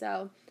cheap.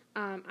 So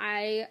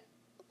I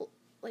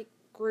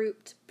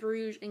grouped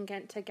Bruges and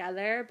Ghent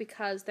together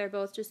because they're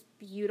both just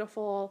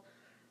beautiful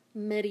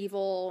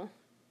medieval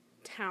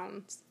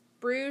towns.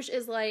 Bruges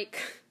is like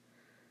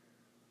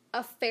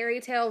a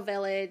fairy tale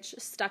village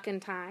stuck in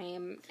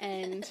time,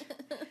 and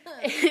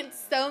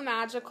it's so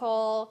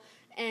magical,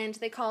 and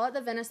they call it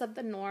the Venice of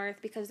the North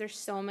because there's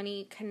so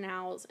many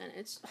canals, and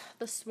it's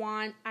the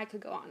Swan. I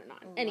could go on and on.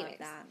 Anyways,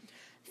 that.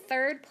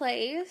 Third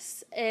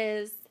place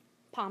is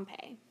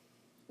Pompeii.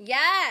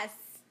 Yes!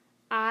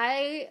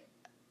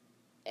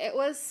 It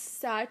was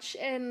such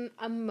an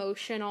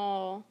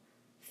emotional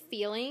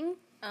feeling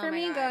for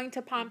me going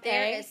to Pompeii.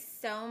 There is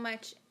so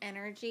much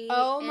energy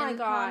my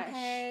gosh.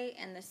 Pompeii,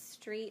 and the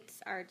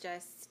streets are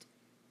just,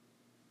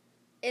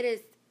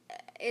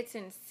 it's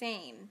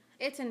insane.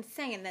 It's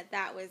insane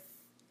that was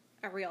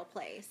a real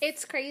place.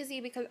 It's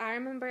crazy because I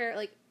remember,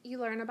 like, you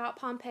learn about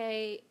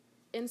Pompeii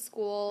in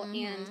school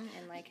and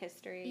like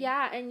history.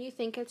 Yeah, and you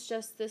think it's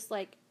just this,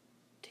 like,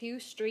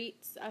 2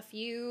 streets, a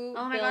few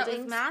oh my buildings. God,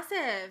 it was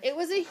massive. It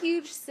was a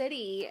huge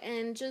city,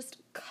 and just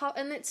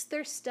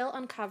they're still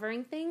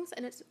uncovering things,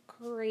 and it's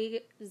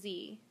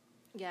crazy.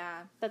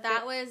 Yeah, but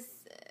that was.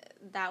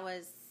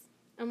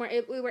 And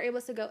we were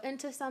able to go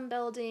into some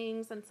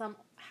buildings and some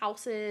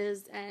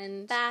houses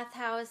and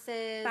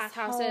bathhouses,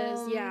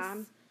 homes, yeah.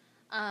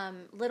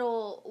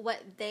 Little, what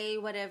they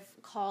would have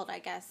called, I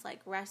guess, like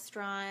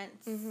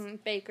restaurants.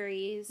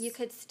 Bakeries. You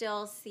could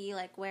still see,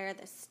 like, where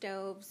the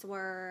stoves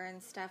were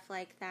and stuff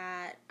like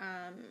that.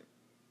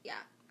 Yeah,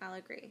 I'll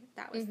agree.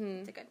 That was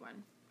it's a good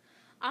one.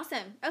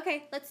 Awesome.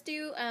 Okay, let's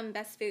do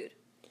best food.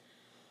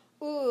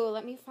 Ooh,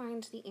 let me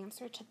find the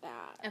answer to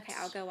that. Okay,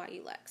 I'll go while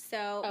you look.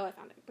 So, I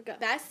found it. But go.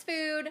 Best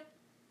food,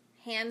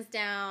 hands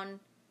down,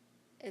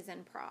 is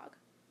in Prague.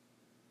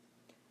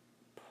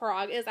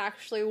 Prague is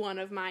actually one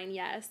of mine,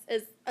 yes.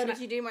 Did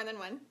you do more than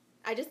one?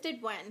 I just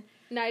did one.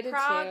 No, I did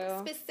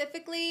Prague, 2.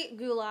 Specifically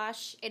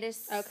goulash. It is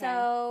so,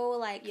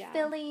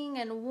 filling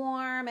and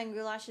warm, and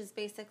goulash is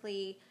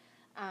basically,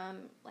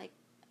 like,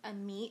 a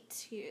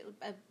meat,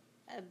 a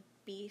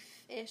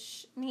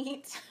beef-ish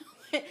meat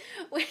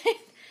with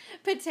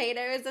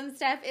potatoes and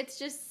stuff. It's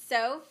just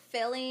so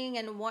filling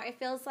and warm. It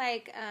feels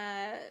like,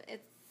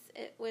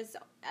 it was,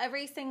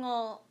 every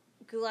single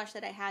goulash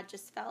that I had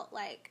just felt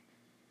like,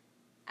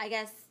 I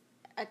guess,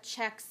 a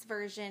Czech's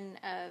version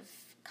of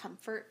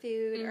comfort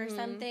food or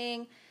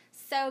something.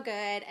 So good.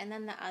 And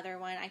then the other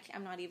one,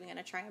 I'm not even going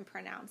to try and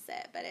pronounce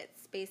it, but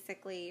it's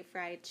basically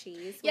fried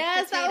cheese.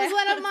 Yes, that was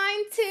one of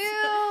mine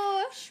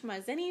too.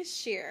 Schmazini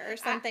sheer or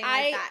something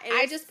like that.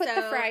 I just put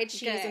the fried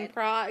cheese in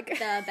Prague.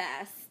 The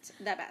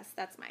best.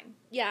 That's mine.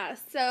 Yeah,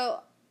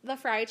 so the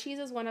fried cheese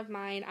is one of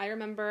mine. I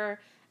remember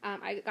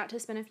I got to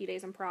spend a few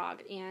days in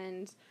Prague,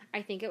 and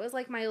I think it was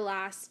like my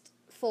last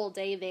full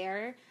day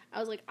there. I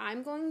was like,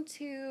 I'm going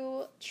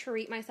to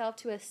treat myself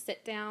to a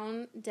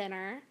sit-down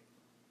dinner.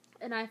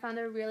 And I found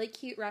a really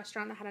cute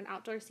restaurant that had an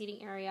outdoor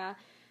seating area.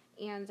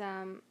 And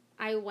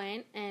I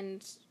went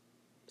and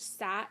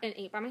sat and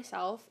ate by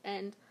myself.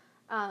 And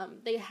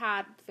they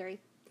had,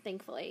 very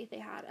thankfully, they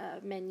had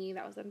a menu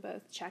that was in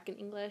both Czech and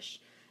English.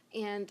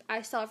 And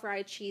I saw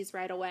fried cheese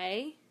right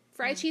away.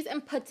 Fried cheese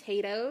and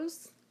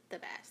potatoes. The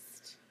best.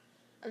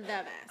 The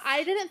best.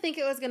 I didn't think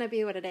it was going to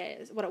be what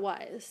it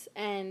was.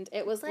 And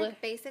it was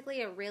like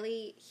basically a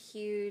really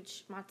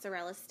huge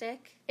mozzarella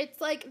stick. It's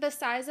like the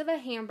size of a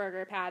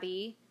hamburger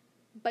patty,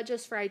 but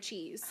just fried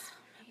cheese.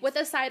 With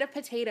a side of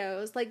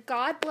potatoes. Like,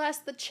 God bless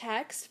the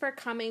Czechs for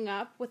coming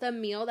up with a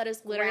meal that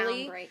is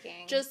literally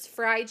just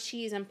fried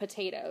cheese and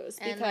potatoes.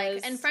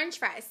 And French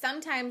fries.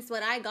 Sometimes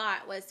what I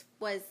got was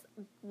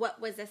what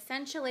was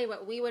essentially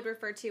what we would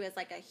refer to as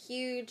like a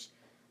huge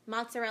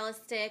mozzarella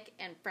stick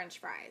and French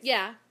fries.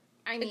 Yeah.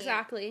 I mean,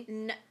 exactly.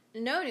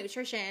 No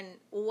nutrition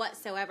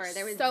whatsoever.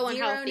 There was so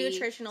zero unhealthy.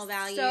 Nutritional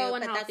value, so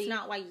but that's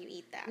not why you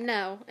eat that.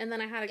 No, and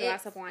then I had a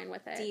glass of wine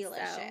with it.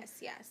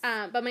 Delicious, yes.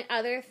 But my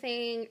other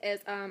thing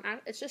is,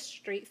 it's just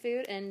street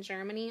food in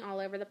Germany all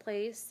over the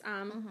place.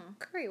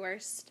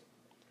 Currywurst,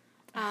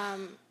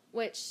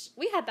 which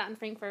we had that in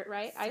Frankfurt,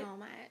 right? So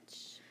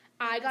much.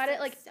 I got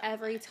it like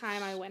every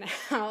time I went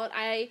out.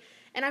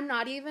 And I'm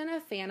not even a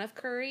fan of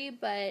curry,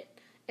 but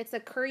it's a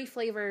curry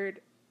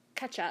flavored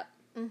ketchup.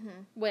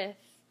 With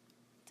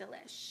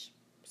delish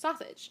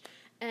sausage,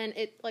 and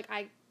it like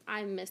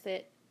I miss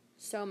it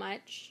so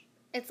much.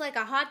 It's like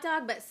a hot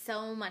dog, but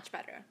so much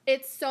better.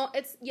 It's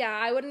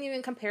I wouldn't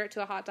even compare it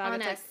to a hot dog.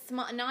 On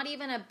small, not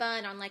even a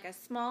bun, on like a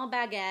small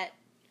baguette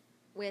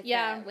with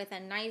a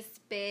nice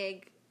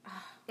big.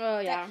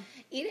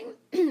 Eating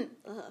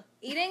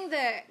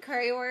the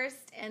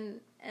currywurst and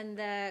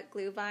the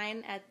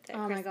Glühwein at the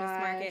Christmas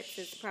markets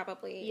is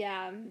probably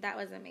that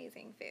was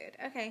amazing food.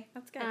 Okay,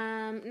 that's good.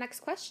 Next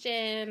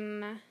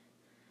question.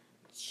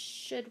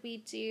 Should we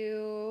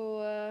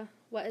do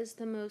what is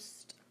the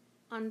most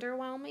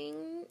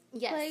underwhelming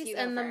place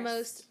and the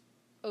most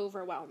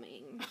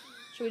overwhelming?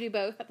 Should we do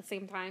both at the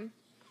same time?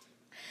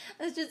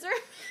 This just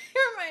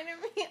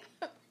reminded me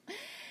of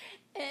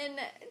in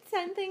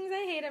 10 Things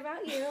I Hate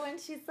About You, and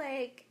she's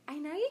like, I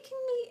know you can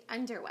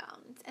be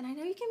underwhelmed, and I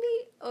know you can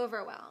be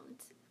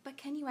overwhelmed, but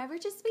can you ever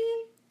just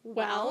be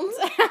whelmed?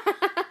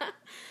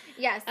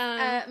 Yes,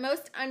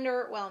 most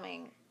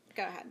underwhelming.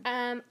 Go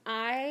ahead.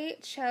 I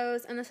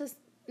chose, and this is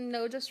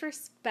no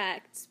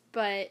disrespect,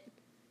 but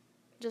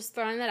just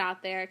throwing that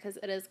out there because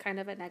it is kind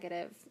of a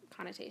negative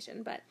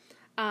connotation, but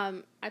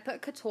I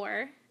put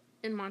Kotor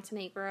in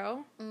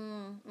Montenegro.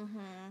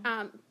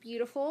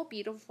 Beautiful,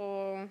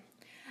 beautiful.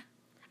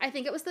 I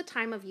think it was the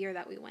time of year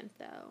that we went,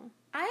 though.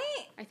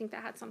 I think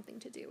that had something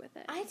to do with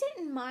it. I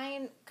didn't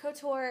mind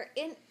Kotor.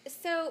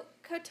 So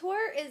Kotor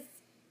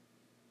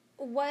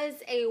was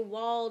a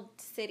walled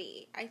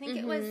city. I think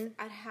it was,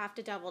 I'd have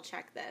to double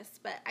check this,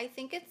 but I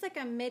think it's like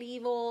a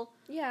medieval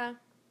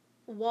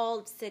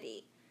walled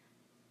city.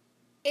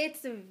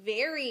 It's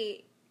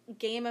very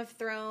Game of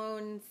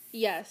Thrones.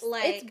 Yes,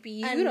 like it's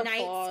beautiful. A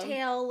Knight's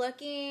Tale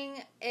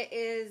looking. It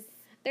is.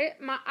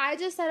 I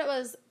just said it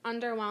was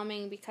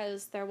underwhelming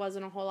because there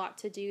wasn't a whole lot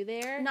to do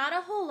there. Not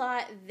a whole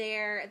lot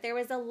there. There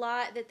was a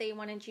lot that they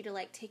wanted you to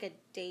like take a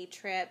day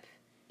trip.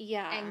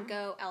 Yeah. And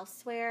go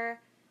elsewhere.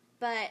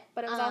 But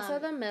it was also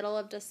the middle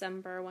of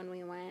December when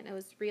we went. It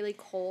was really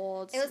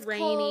cold. It was rainy.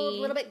 Cold,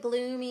 a little bit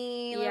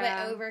gloomy, a little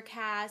bit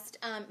overcast.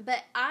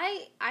 But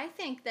I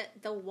think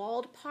that the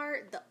walled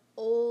part, the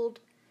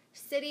old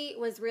city,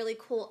 was really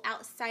cool.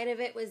 Outside of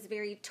it was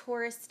very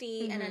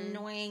touristy and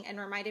annoying and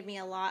reminded me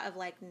a lot of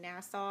like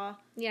Nassau.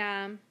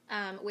 Yeah.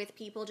 With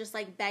people just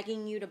like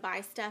begging you to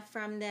buy stuff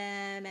from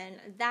them, and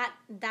that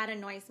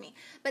annoys me.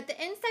 But the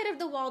inside of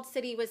the walled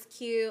city was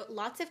cute.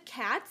 Lots of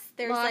cats.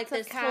 There's like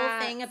this whole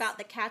thing about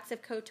the cats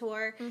of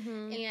Kotor,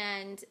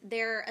 and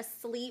they're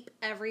asleep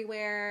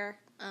everywhere.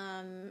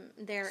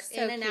 They're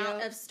so in and cute.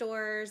 Out of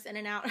stores, in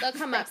and out They'll of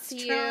come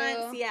restaurants.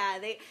 Up to you. Yeah,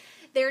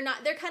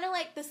 they're kind of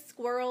like the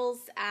squirrels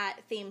at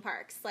theme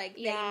parks. Like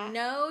they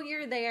know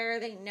you're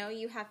there, they know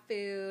you have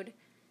food.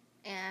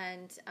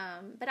 And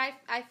but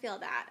I feel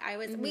that.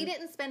 We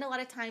didn't spend a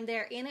lot of time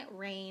there, and it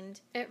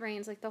rained. It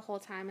rains like the whole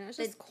time, and it was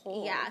just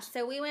cold. Yeah,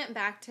 so we went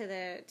back to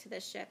the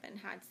ship and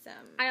had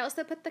some. I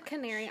also put the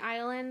Canary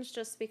Islands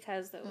just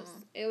because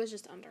it was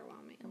just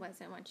underwhelming. It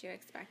wasn't what you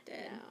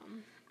expected.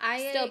 No.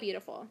 Still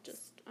beautiful,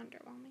 just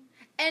underwhelming.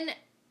 And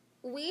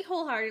we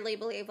wholeheartedly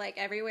believe like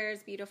everywhere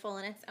is beautiful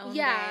in its own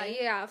way.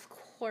 Yeah, of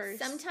course.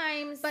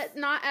 Sometimes, but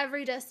not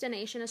every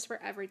destination is for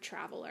every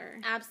traveler.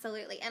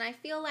 Absolutely. And I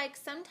feel like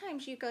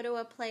sometimes you go to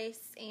a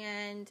place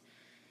and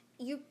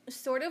you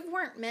sort of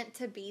weren't meant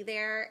to be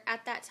there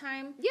at that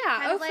time. Yeah,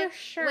 kind of like for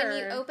sure. When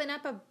you open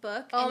up a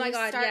book and you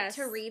start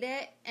to read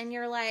it and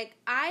you're like,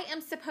 I am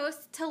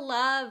supposed to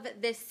love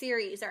this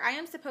series, or I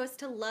am supposed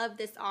to love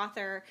this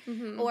author,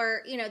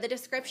 or, the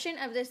description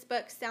of this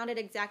book sounded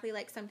exactly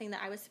like something that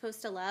I was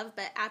supposed to love,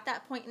 but at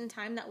that point in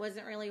time, that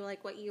wasn't really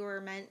like what you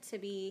were meant to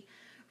be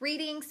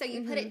reading, so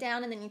you put it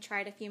down and then you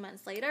try it a few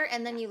months later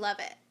and then you love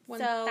it.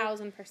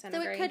 1,000%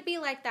 So it could be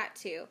like that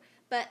too.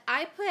 But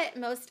I put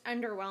most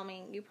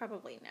underwhelming, you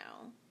probably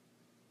know.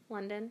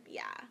 London?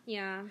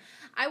 Yeah.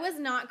 I was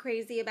not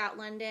crazy about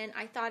London.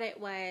 I thought it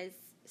was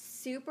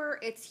super,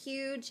 it's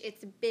huge,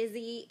 it's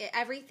busy,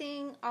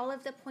 everything, all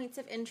of the points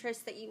of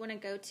interest that you want to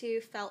go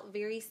to felt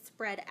very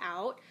spread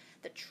out.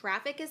 The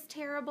traffic is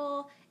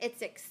terrible.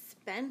 It's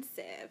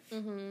expensive.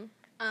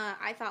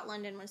 I thought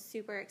London was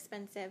super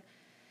expensive.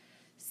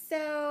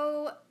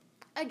 So,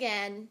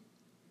 again,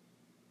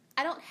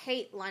 I don't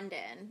hate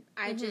London.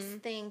 I just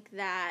think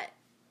that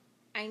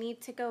I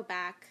need to go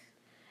back.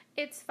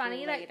 It's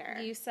funny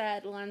that you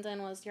said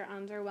London was your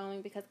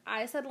underwhelming because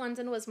I said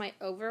London was my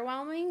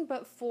overwhelming,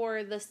 but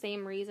for the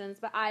same reasons.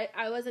 But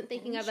I wasn't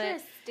thinking of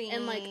it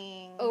in like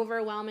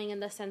overwhelming in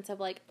the sense of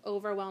like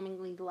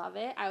overwhelmingly love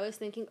it. I was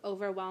thinking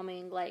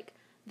overwhelming like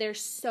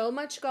there's so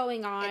much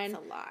going on. It's a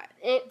lot.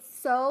 It's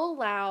so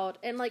loud.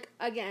 And like,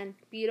 again,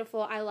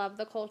 beautiful. I love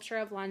the culture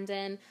of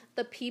London.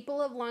 The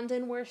people of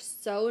London were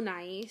so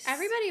nice.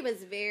 Everybody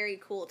was very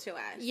cool to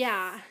us.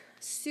 Yeah.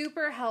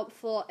 Super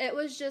helpful. It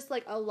was just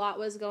like a lot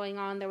was going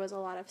on. There was a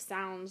lot of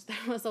sounds. There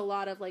was a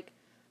lot of like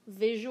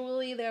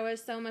visually there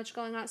was so much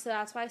going on. So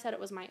that's why I said it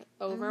was my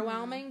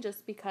overwhelming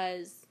just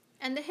because.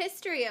 And the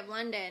history of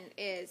London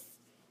is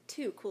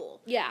too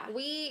cool. Yeah.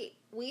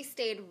 We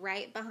stayed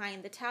right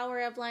behind the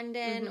Tower of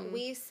London.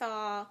 We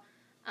saw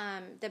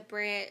is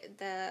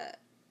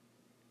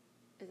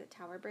it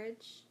Tower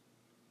Bridge?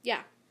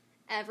 Yeah.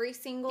 Every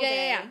single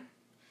day. Yeah.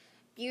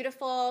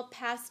 Beautiful,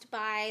 passed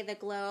by the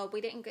Globe.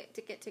 We didn't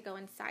get to go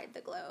inside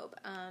the Globe.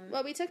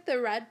 Well, we took the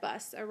red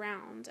bus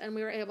around, and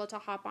we were able to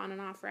hop on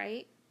and off,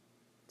 right?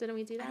 Didn't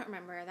we do that? I don't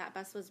remember. That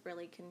bus was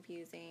really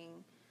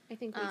confusing. I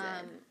think we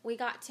did. We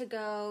got to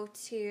go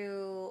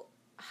to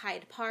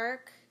Hyde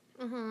Park,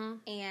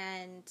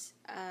 and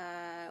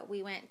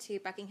we went to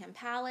Buckingham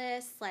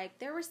Palace. Like,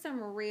 there was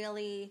some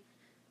really,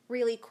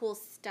 really cool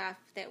stuff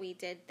that we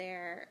did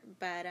there.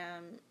 But,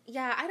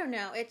 yeah, I don't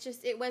know.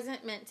 It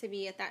wasn't meant to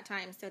be at that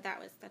time, so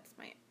that's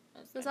my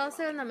It was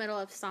also in the middle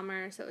of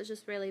summer, so it was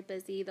just really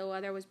busy. The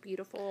weather was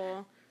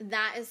beautiful.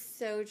 That is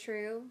so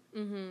true.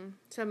 Mm-hmm.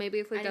 So maybe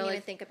if we I go, didn't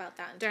even think about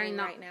that until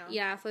right now.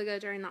 Yeah, if we go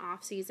during the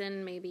off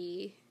season,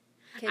 maybe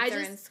kids are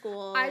in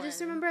school. I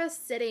just remember us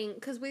sitting,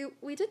 because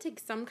we did take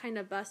some kind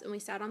of bus, and we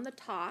sat on the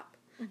top,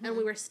 and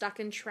we were stuck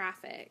in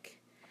traffic.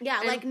 Yeah,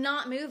 and like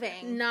not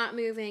moving. Not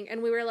moving.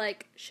 And we were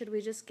like, should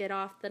we just get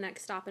off the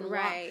next stop and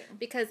walk?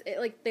 Because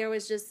there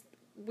was just,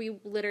 we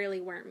literally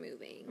weren't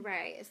moving.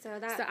 Right. So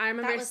I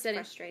remember that was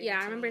frustrating.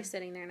 Yeah, I remember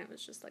sitting there, and it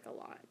was just like a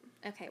lot.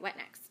 Okay, what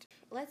next?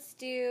 Let's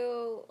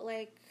do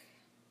like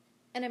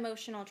an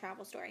emotional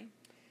travel story.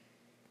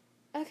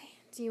 Okay.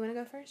 Do you want to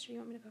go first, or do you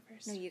want me to go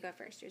first? No, you go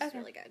first. Yours is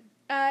really good.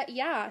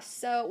 Yeah.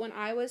 So when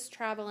I was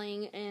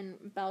traveling in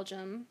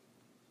Belgium,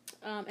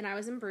 and I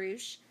was in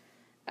Bruges,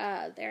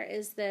 there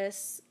is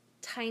this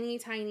tiny,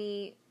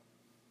 tiny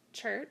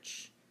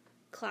church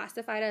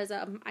classified as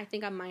I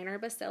think a minor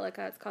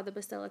basilica. It's called the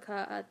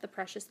Basilica of the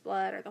Precious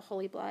Blood or the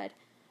Holy Blood,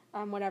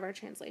 whatever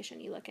translation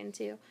you look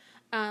into.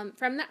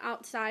 From the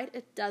outside,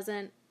 it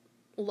doesn't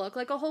look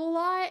like a whole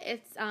lot.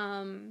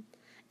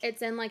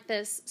 It's in like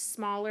this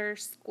smaller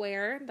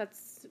square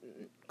that's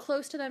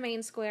close to the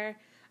main square.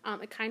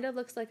 It kind of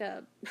looks like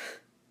a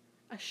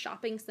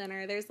shopping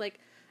center. There's like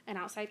an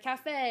outside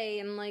cafe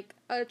and like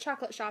a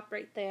chocolate shop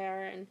right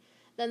there, and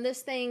then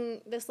this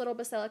little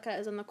basilica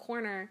is in the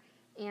corner,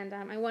 and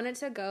I wanted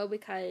to go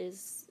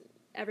because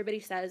everybody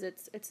says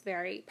it's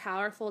very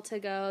powerful to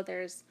go.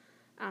 There's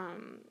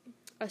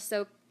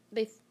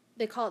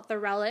they call it the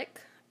relic,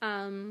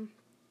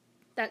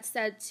 that's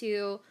said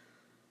to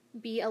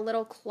be a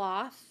little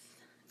cloth.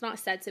 It's not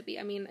said to be,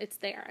 I mean, it's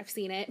there, I've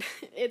seen it.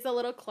 It's a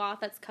little cloth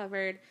that's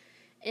covered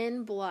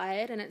in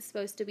blood, and it's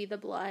supposed to be the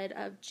blood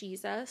of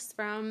Jesus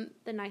from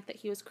the night that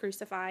he was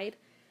crucified.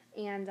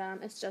 And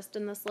it's just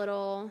in this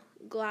little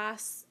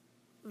glass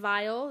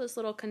vial, this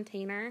little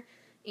container,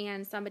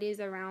 and somebody's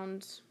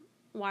around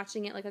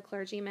watching it, like a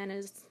clergyman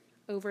is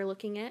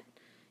overlooking it.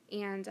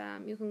 And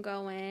you can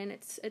go in.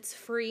 It's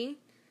free,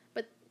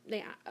 but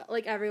they,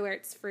 like everywhere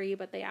it's free,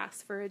 but they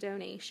ask for a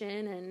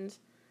donation. And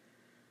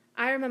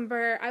I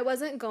remember I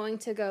wasn't going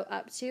to go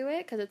up to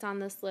it because it's on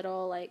this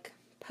little like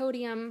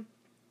podium.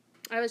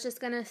 I was just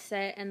going to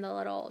sit in the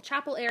little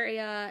chapel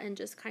area and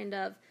just kind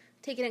of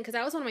take it in, because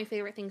that was one of my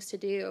favorite things to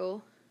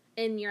do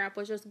in Europe,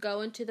 was just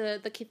go into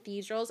the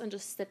cathedrals and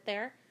just sit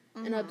there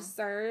and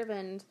observe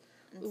and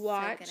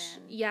watch. Soak it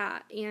in. Yeah,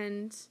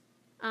 and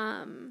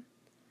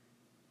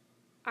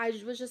I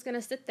was just going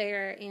to sit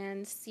there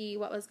and see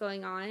what was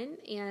going on,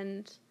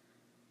 and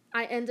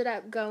I ended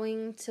up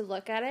going to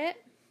look at it,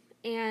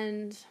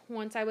 and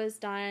once I was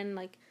done,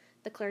 like,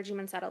 the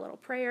clergyman said a little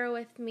prayer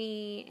with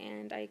me,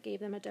 and I gave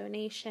them a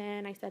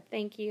donation. I said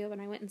thank you, and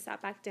I went and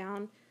sat back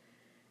down.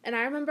 And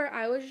I remember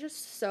I was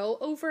just so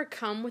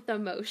overcome with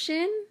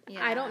emotion.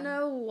 Yeah. I don't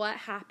know what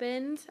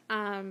happened.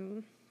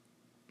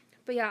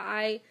 But yeah,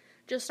 I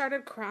just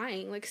started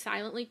crying, like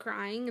silently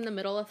crying in the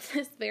middle of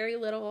this very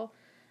little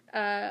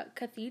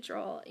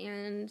cathedral.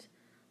 And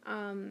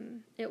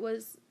it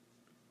was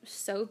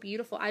so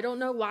beautiful. I don't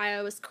know why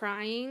I was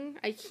crying.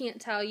 I can't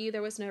tell you.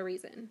 There was no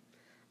reason.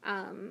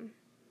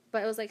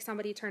 But it was like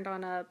somebody turned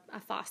on a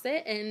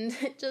faucet, and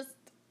it just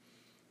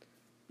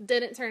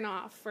didn't turn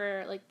off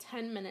for like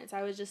 10 minutes.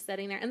 I was just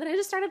sitting there, and then I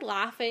just started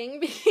laughing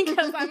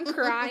because I'm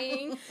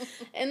crying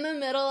in the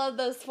middle of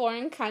this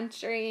foreign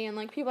country, and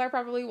like people are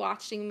probably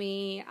watching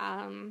me.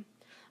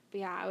 But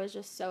yeah, I was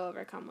just so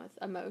overcome with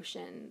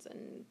emotions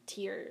and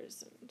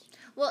tears.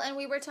 Well, and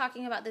we were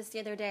talking about this the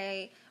other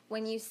day.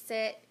 When you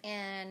sit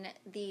in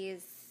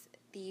these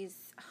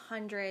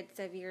hundreds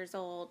of years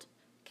old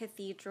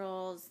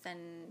cathedrals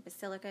and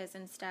basilicas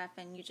and stuff,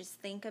 and you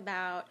just think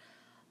about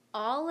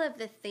all of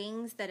the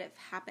things that have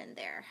happened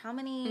there. How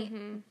many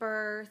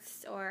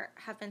births or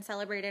have been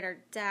celebrated, or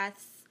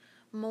deaths,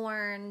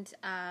 mourned,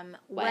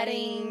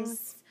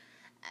 weddings,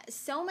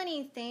 so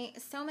many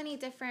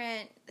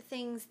different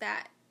things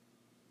that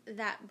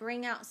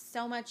bring out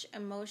so much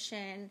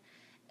emotion.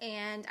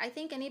 And I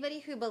think anybody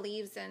who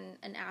believes in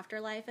an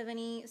afterlife of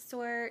any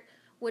sort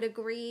would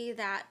agree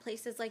that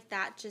places like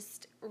that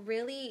just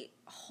really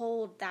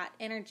hold that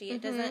energy.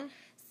 It doesn't,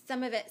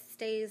 some of it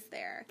stays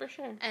there. For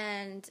sure.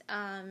 And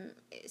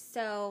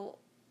so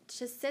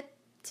to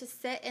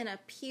sit in a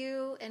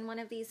pew in one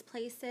of these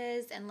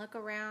places and look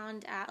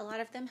around at, a lot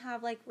of them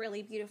have like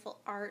really beautiful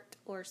art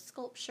or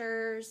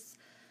sculptures,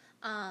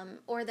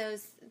 or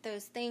those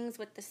things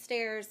with the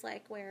stairs,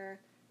 like where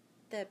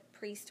the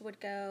priest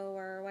would go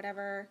or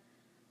whatever.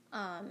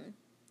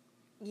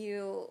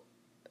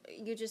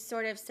 You just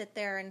sort of sit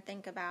there and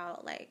think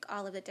about like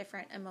all of the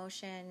different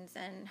emotions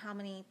and how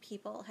many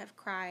people have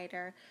cried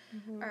or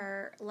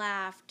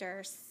laughed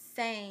or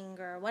sang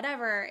or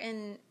whatever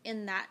in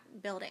that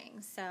building.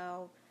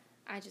 So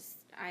I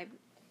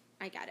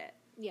get it.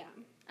 Yeah.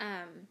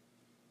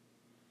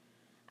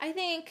 I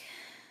think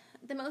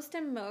the most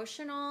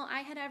emotional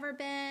I had ever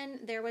been,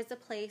 there was a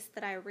place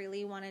that I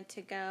really wanted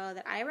to go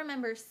that I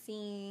remember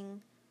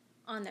seeing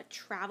on the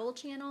Travel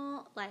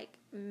Channel, like,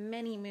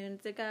 many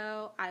moons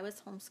ago. I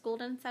was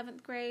homeschooled in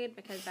 7th grade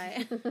because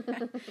I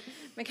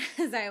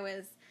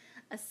was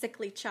a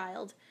sickly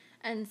child.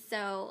 And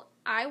so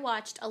I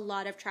watched a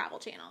lot of Travel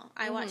Channel.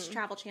 I watched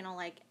Travel Channel,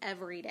 like,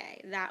 every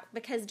day.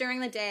 Because during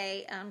the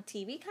day,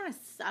 TV kind of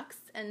sucks.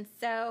 And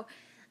so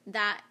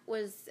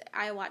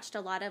I watched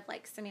a lot of,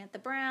 like, Samantha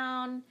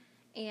Brown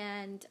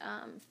and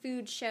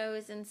food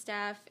shows and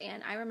stuff.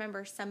 And I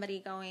remember somebody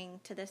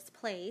going to this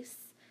place.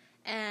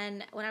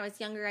 And when I was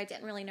younger, I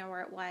didn't really know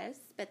where it was.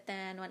 But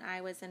then when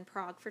I was in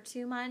Prague for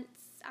 2 months,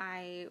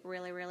 I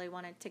really, really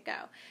wanted to go.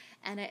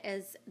 And it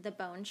is the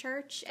Bone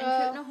Church in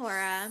Kutná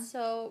Hora.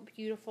 So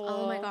beautiful.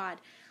 Oh, my God.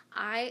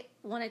 I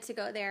wanted to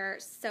go there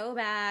so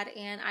bad.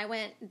 And I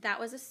went, that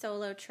was a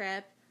solo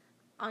trip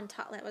on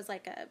top. That was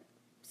like a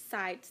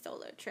side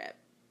solo trip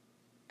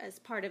as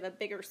part of a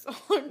bigger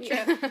solo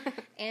trip.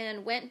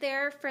 And went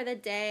there for the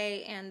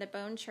day. And the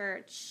Bone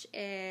Church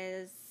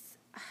is...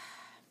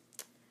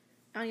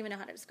 I don't even know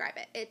how to describe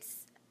it.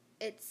 It's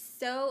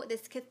so,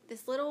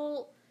 this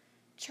little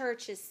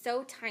church is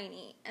so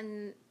tiny,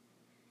 and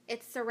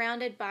it's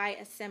surrounded by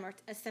a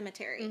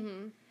cemetery.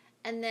 Mm-hmm.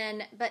 And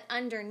then, but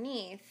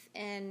underneath,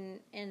 in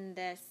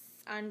this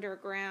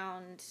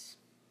underground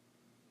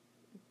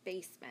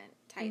basement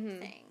type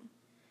thing,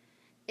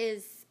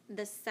 is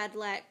the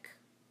Sedlec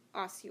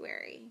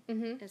ossuary,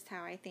 is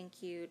how I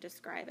think you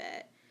describe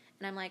it.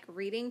 And I'm, like,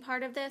 reading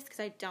part of this because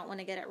I don't want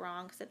to get it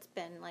wrong because it's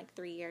been, like,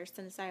 3 years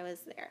since I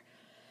was there.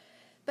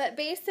 But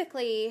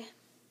basically,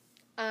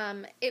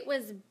 it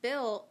was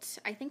built,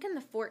 I think, in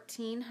the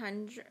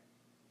 1400s.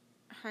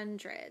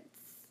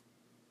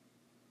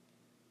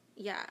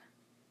 Yeah.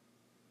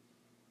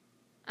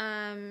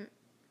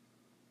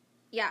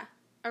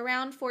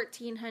 Around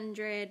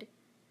 1400,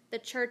 the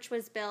church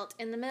was built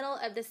in the middle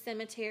of the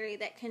cemetery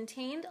that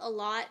contained a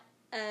lot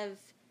of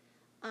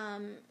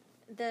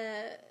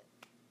the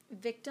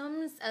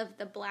victims of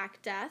the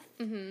Black Death.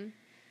 Mm-hmm.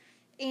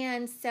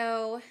 And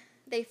so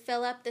they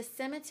fill up the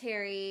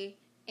cemetery,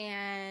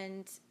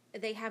 and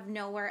they have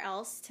nowhere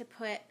else to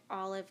put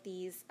all of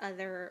these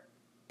other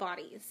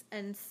bodies.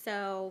 And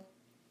so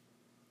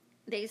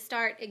they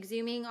start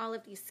exhuming all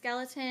of these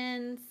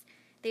skeletons.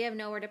 They have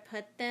nowhere to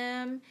put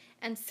them.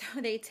 And so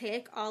they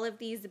take all of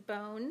these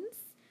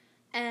bones,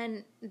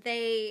 and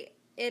it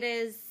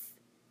is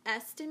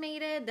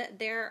estimated that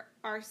there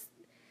are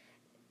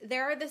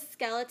the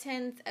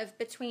skeletons of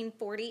between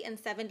 40 and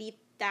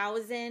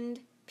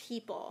 70,000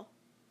 people.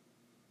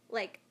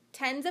 Like,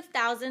 tens of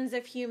thousands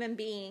of human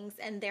beings,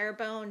 and their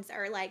bones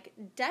are, like,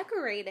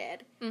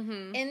 decorated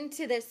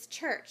into this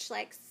church,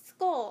 like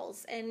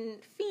skulls and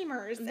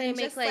femurs. They and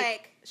make, just,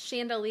 like,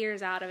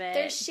 chandeliers out of it.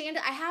 There's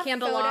I have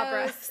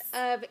candelabras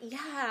photos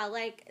of,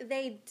 like,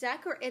 they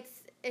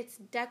it's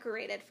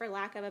decorated, for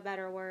lack of a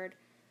better word,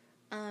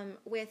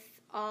 with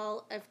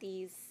all of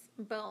these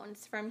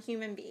bones from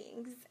human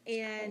beings.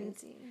 And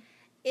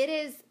it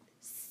is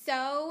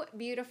so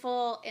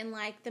beautiful in,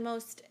 like, the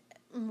most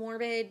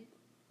morbid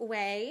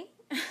way.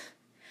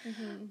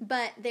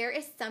 But there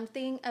is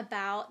something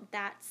about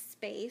that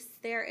space.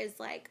 There is,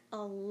 like, a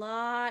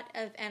lot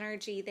of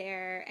energy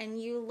there,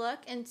 and you look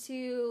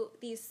into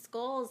these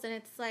skulls, and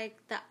it's like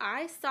the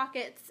eye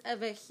sockets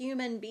of a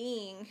human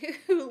being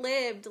who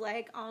lived,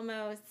 like,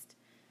 almost,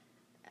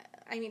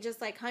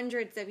 just like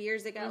hundreds of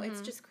years ago. It's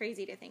just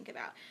crazy to think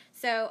about.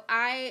 So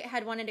I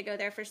had wanted to go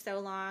there for so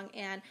long,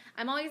 and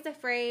I'm always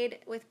afraid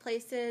with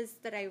places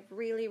that I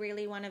really,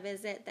 really want to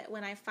visit that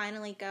when I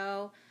finally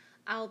go,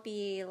 I'll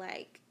be,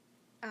 like,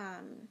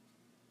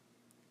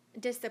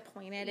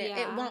 disappointed.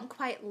 It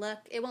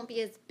won't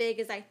be as big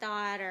as I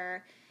thought,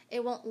 or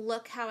it won't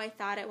look how I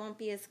thought. It won't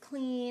be as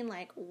clean,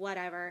 like,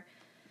 whatever.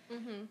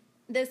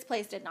 This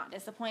place did not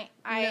disappoint.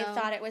 I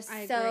thought it was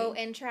so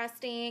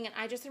interesting, and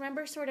I just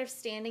remember sort of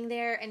standing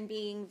there and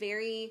being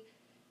very,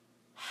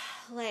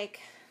 like,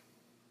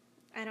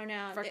 I don't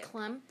know.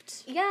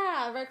 Verklempt?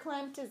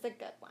 Verklempt is a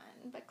good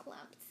one.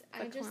 Verklempt.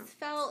 I just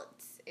felt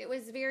it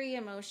was very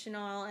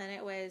emotional, and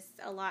it was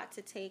a lot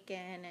to take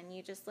in, and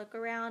you just look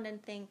around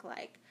and think,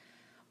 like,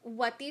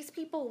 what these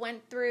people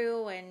went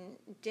through, and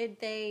did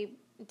they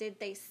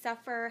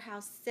suffer? How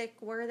sick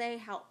were they?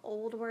 How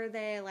old were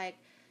they? Like,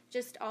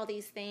 just all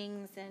these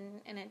things,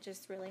 and it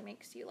just really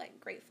makes you, like,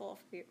 grateful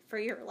for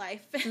your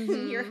life and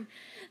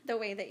the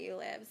way that you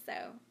live.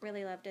 So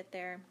really loved it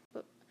there.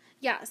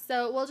 Yeah,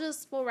 so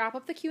we'll wrap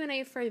up the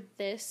Q&A for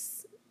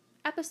this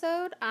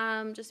episode,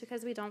 just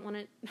because we don't want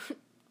to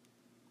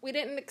we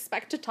didn't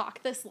expect to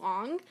talk this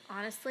long,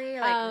 honestly,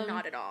 like,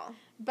 not at all,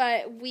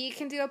 but we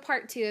can do a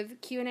part 2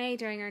 of Q&A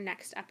during our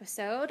next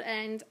episode.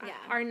 And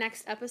our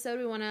next episode,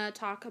 we want to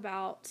talk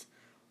about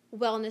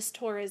wellness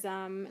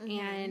tourism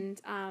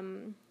and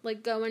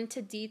like, go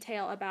into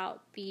detail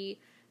about the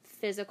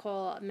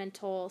physical,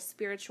 mental,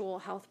 spiritual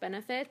health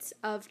benefits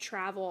of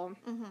travel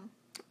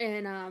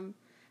and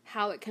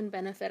how it can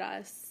benefit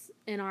us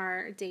in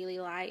our daily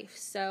life.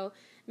 So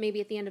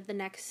maybe at the end of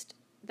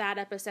that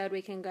episode,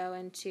 we can go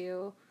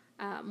into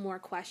more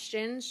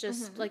questions.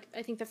 Just like,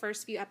 I think the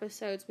first few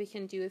episodes we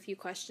can do a few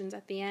questions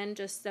at the end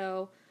just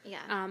so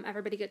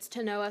everybody gets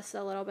to know us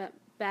a little bit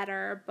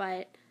better.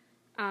 But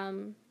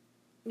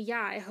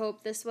I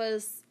hope this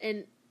was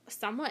a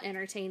somewhat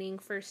entertaining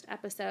first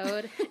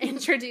episode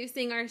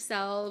introducing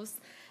ourselves.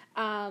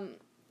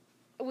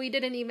 We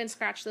didn't even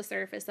scratch the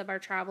surface of our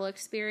travel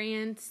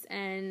experience,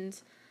 and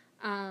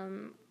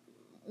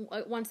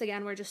once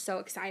again, we're just so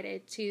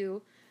excited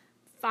to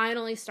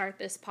finally start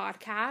this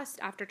podcast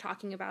after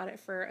talking about it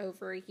for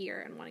over a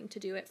year and wanting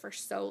to do it for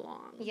so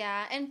long.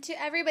 Yeah, and to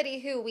everybody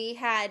who we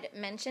had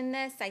mentioned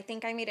this, I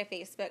think I made a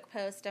Facebook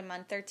post a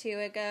month or two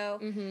ago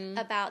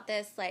about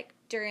this, like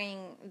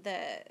during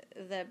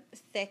the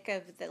thick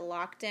of the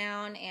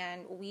lockdown,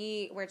 and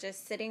we were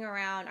just sitting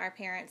around our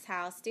parents'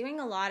 house doing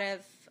a lot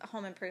of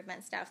home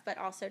improvement stuff, but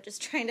also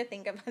just trying to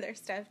think of other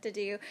stuff to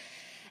do.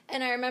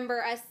 And I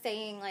remember us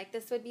saying, like,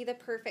 this would be the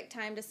perfect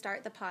time to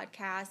start the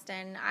podcast,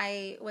 and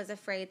I was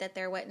afraid that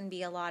there wouldn't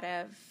be a lot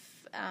of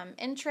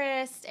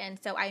interest, and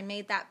so I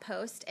made that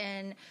post,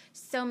 and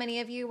so many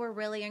of you were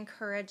really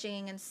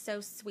encouraging and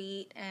so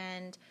sweet,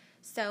 and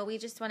so we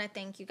just want to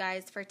thank you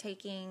guys for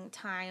taking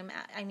time.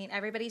 I mean,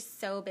 everybody's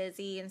so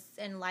busy,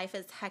 and life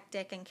is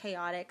hectic and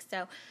chaotic,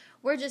 so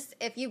we're just,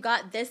 if you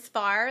got this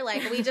far,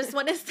 like, we just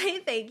want to say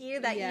thank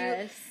you that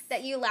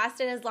you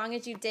lasted as long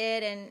as you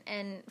did,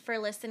 and for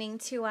listening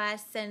to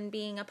us and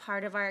being a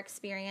part of our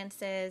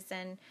experiences,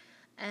 and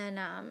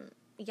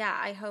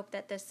I hope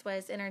that this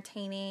was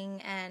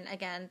entertaining and,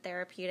 again,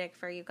 therapeutic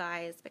for you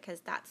guys,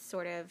 because that's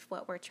sort of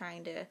what we're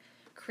trying to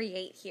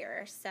create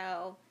here.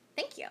 So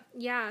thank you.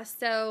 Yeah,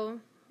 so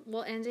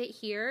we'll end it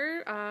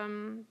here.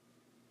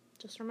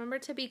 Just remember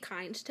to be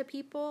kind to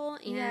people,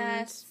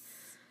 and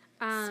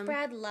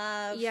spread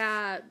love.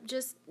 Yeah,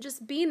 just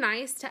be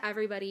nice to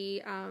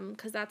everybody,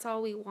 because that's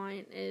all we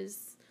want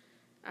is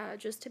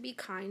just to be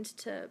kind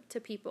to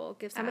people.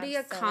 Give somebody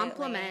a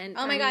compliment.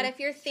 Oh my God,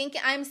 if you're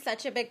thinking, I'm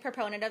such a big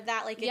proponent of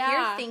that. Like, if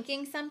you're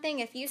thinking something,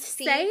 if you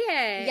see... Say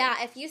it.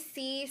 Yeah, if you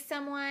see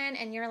someone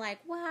and you're like,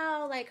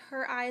 wow, like,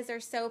 her eyes are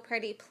so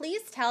pretty,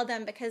 please tell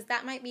them, because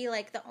that might be,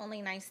 like, the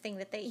only nice thing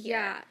that they hear.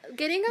 Yeah,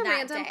 getting a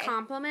random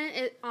compliment,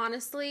 it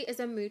honestly is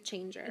a mood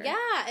changer.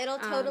 Yeah, it'll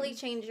totally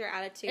change your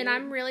attitude. And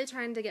I'm really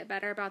trying to get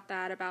better about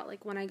that, about,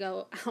 like, when I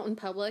go out in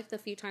public, the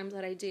few times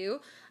that I do,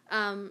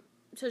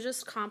 to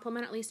just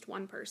compliment at least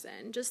one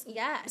person. Just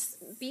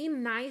be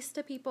nice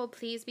to people.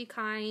 Please be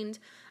kind.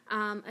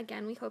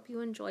 Again, we hope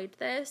you enjoyed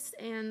this,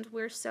 and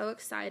we're so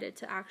excited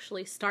to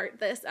actually start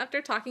this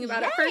after talking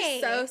about it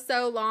for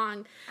so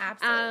long.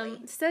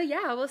 Absolutely.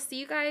 We'll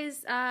see you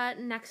guys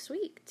next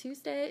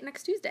Tuesday.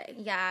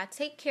 Yeah,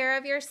 take care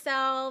of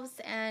yourselves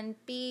and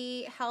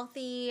be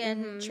healthy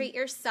and treat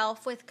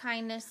yourself with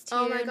kindness too.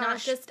 Oh my gosh. Not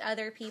just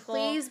other people.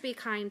 Please be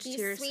kind to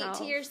yourself. Be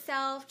sweet to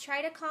yourself.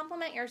 Try to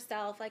compliment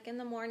yourself, like in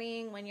the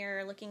morning when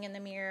you're looking in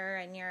the mirror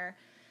and you're,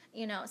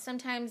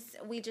 sometimes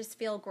we just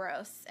feel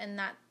gross, and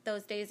that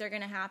those days are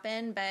going to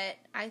happen. But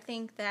I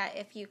think that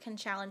if you can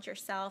challenge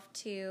yourself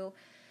to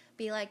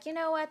be like, you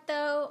know what,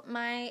 though,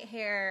 my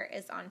hair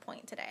is on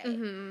point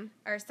today,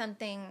 or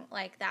something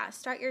like that.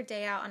 Start your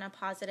day out on a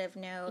positive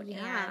note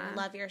and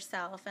love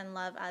yourself and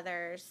love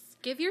others.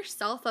 Give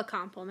yourself a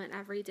compliment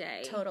every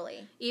day.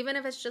 Totally. Even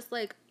if it's just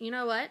like, you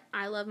know what,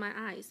 I love my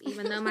eyes.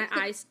 Even though my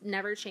eyes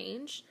never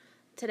change,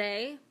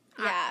 today...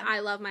 Yeah. I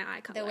love my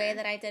eye color. The way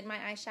that I did my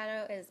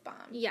eyeshadow is bomb.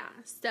 Yeah.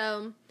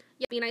 So,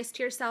 be nice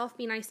to yourself,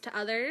 be nice to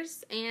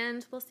others,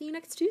 and we'll see you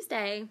next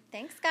Tuesday.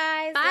 Thanks,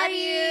 guys.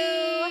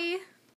 Bye. Love you.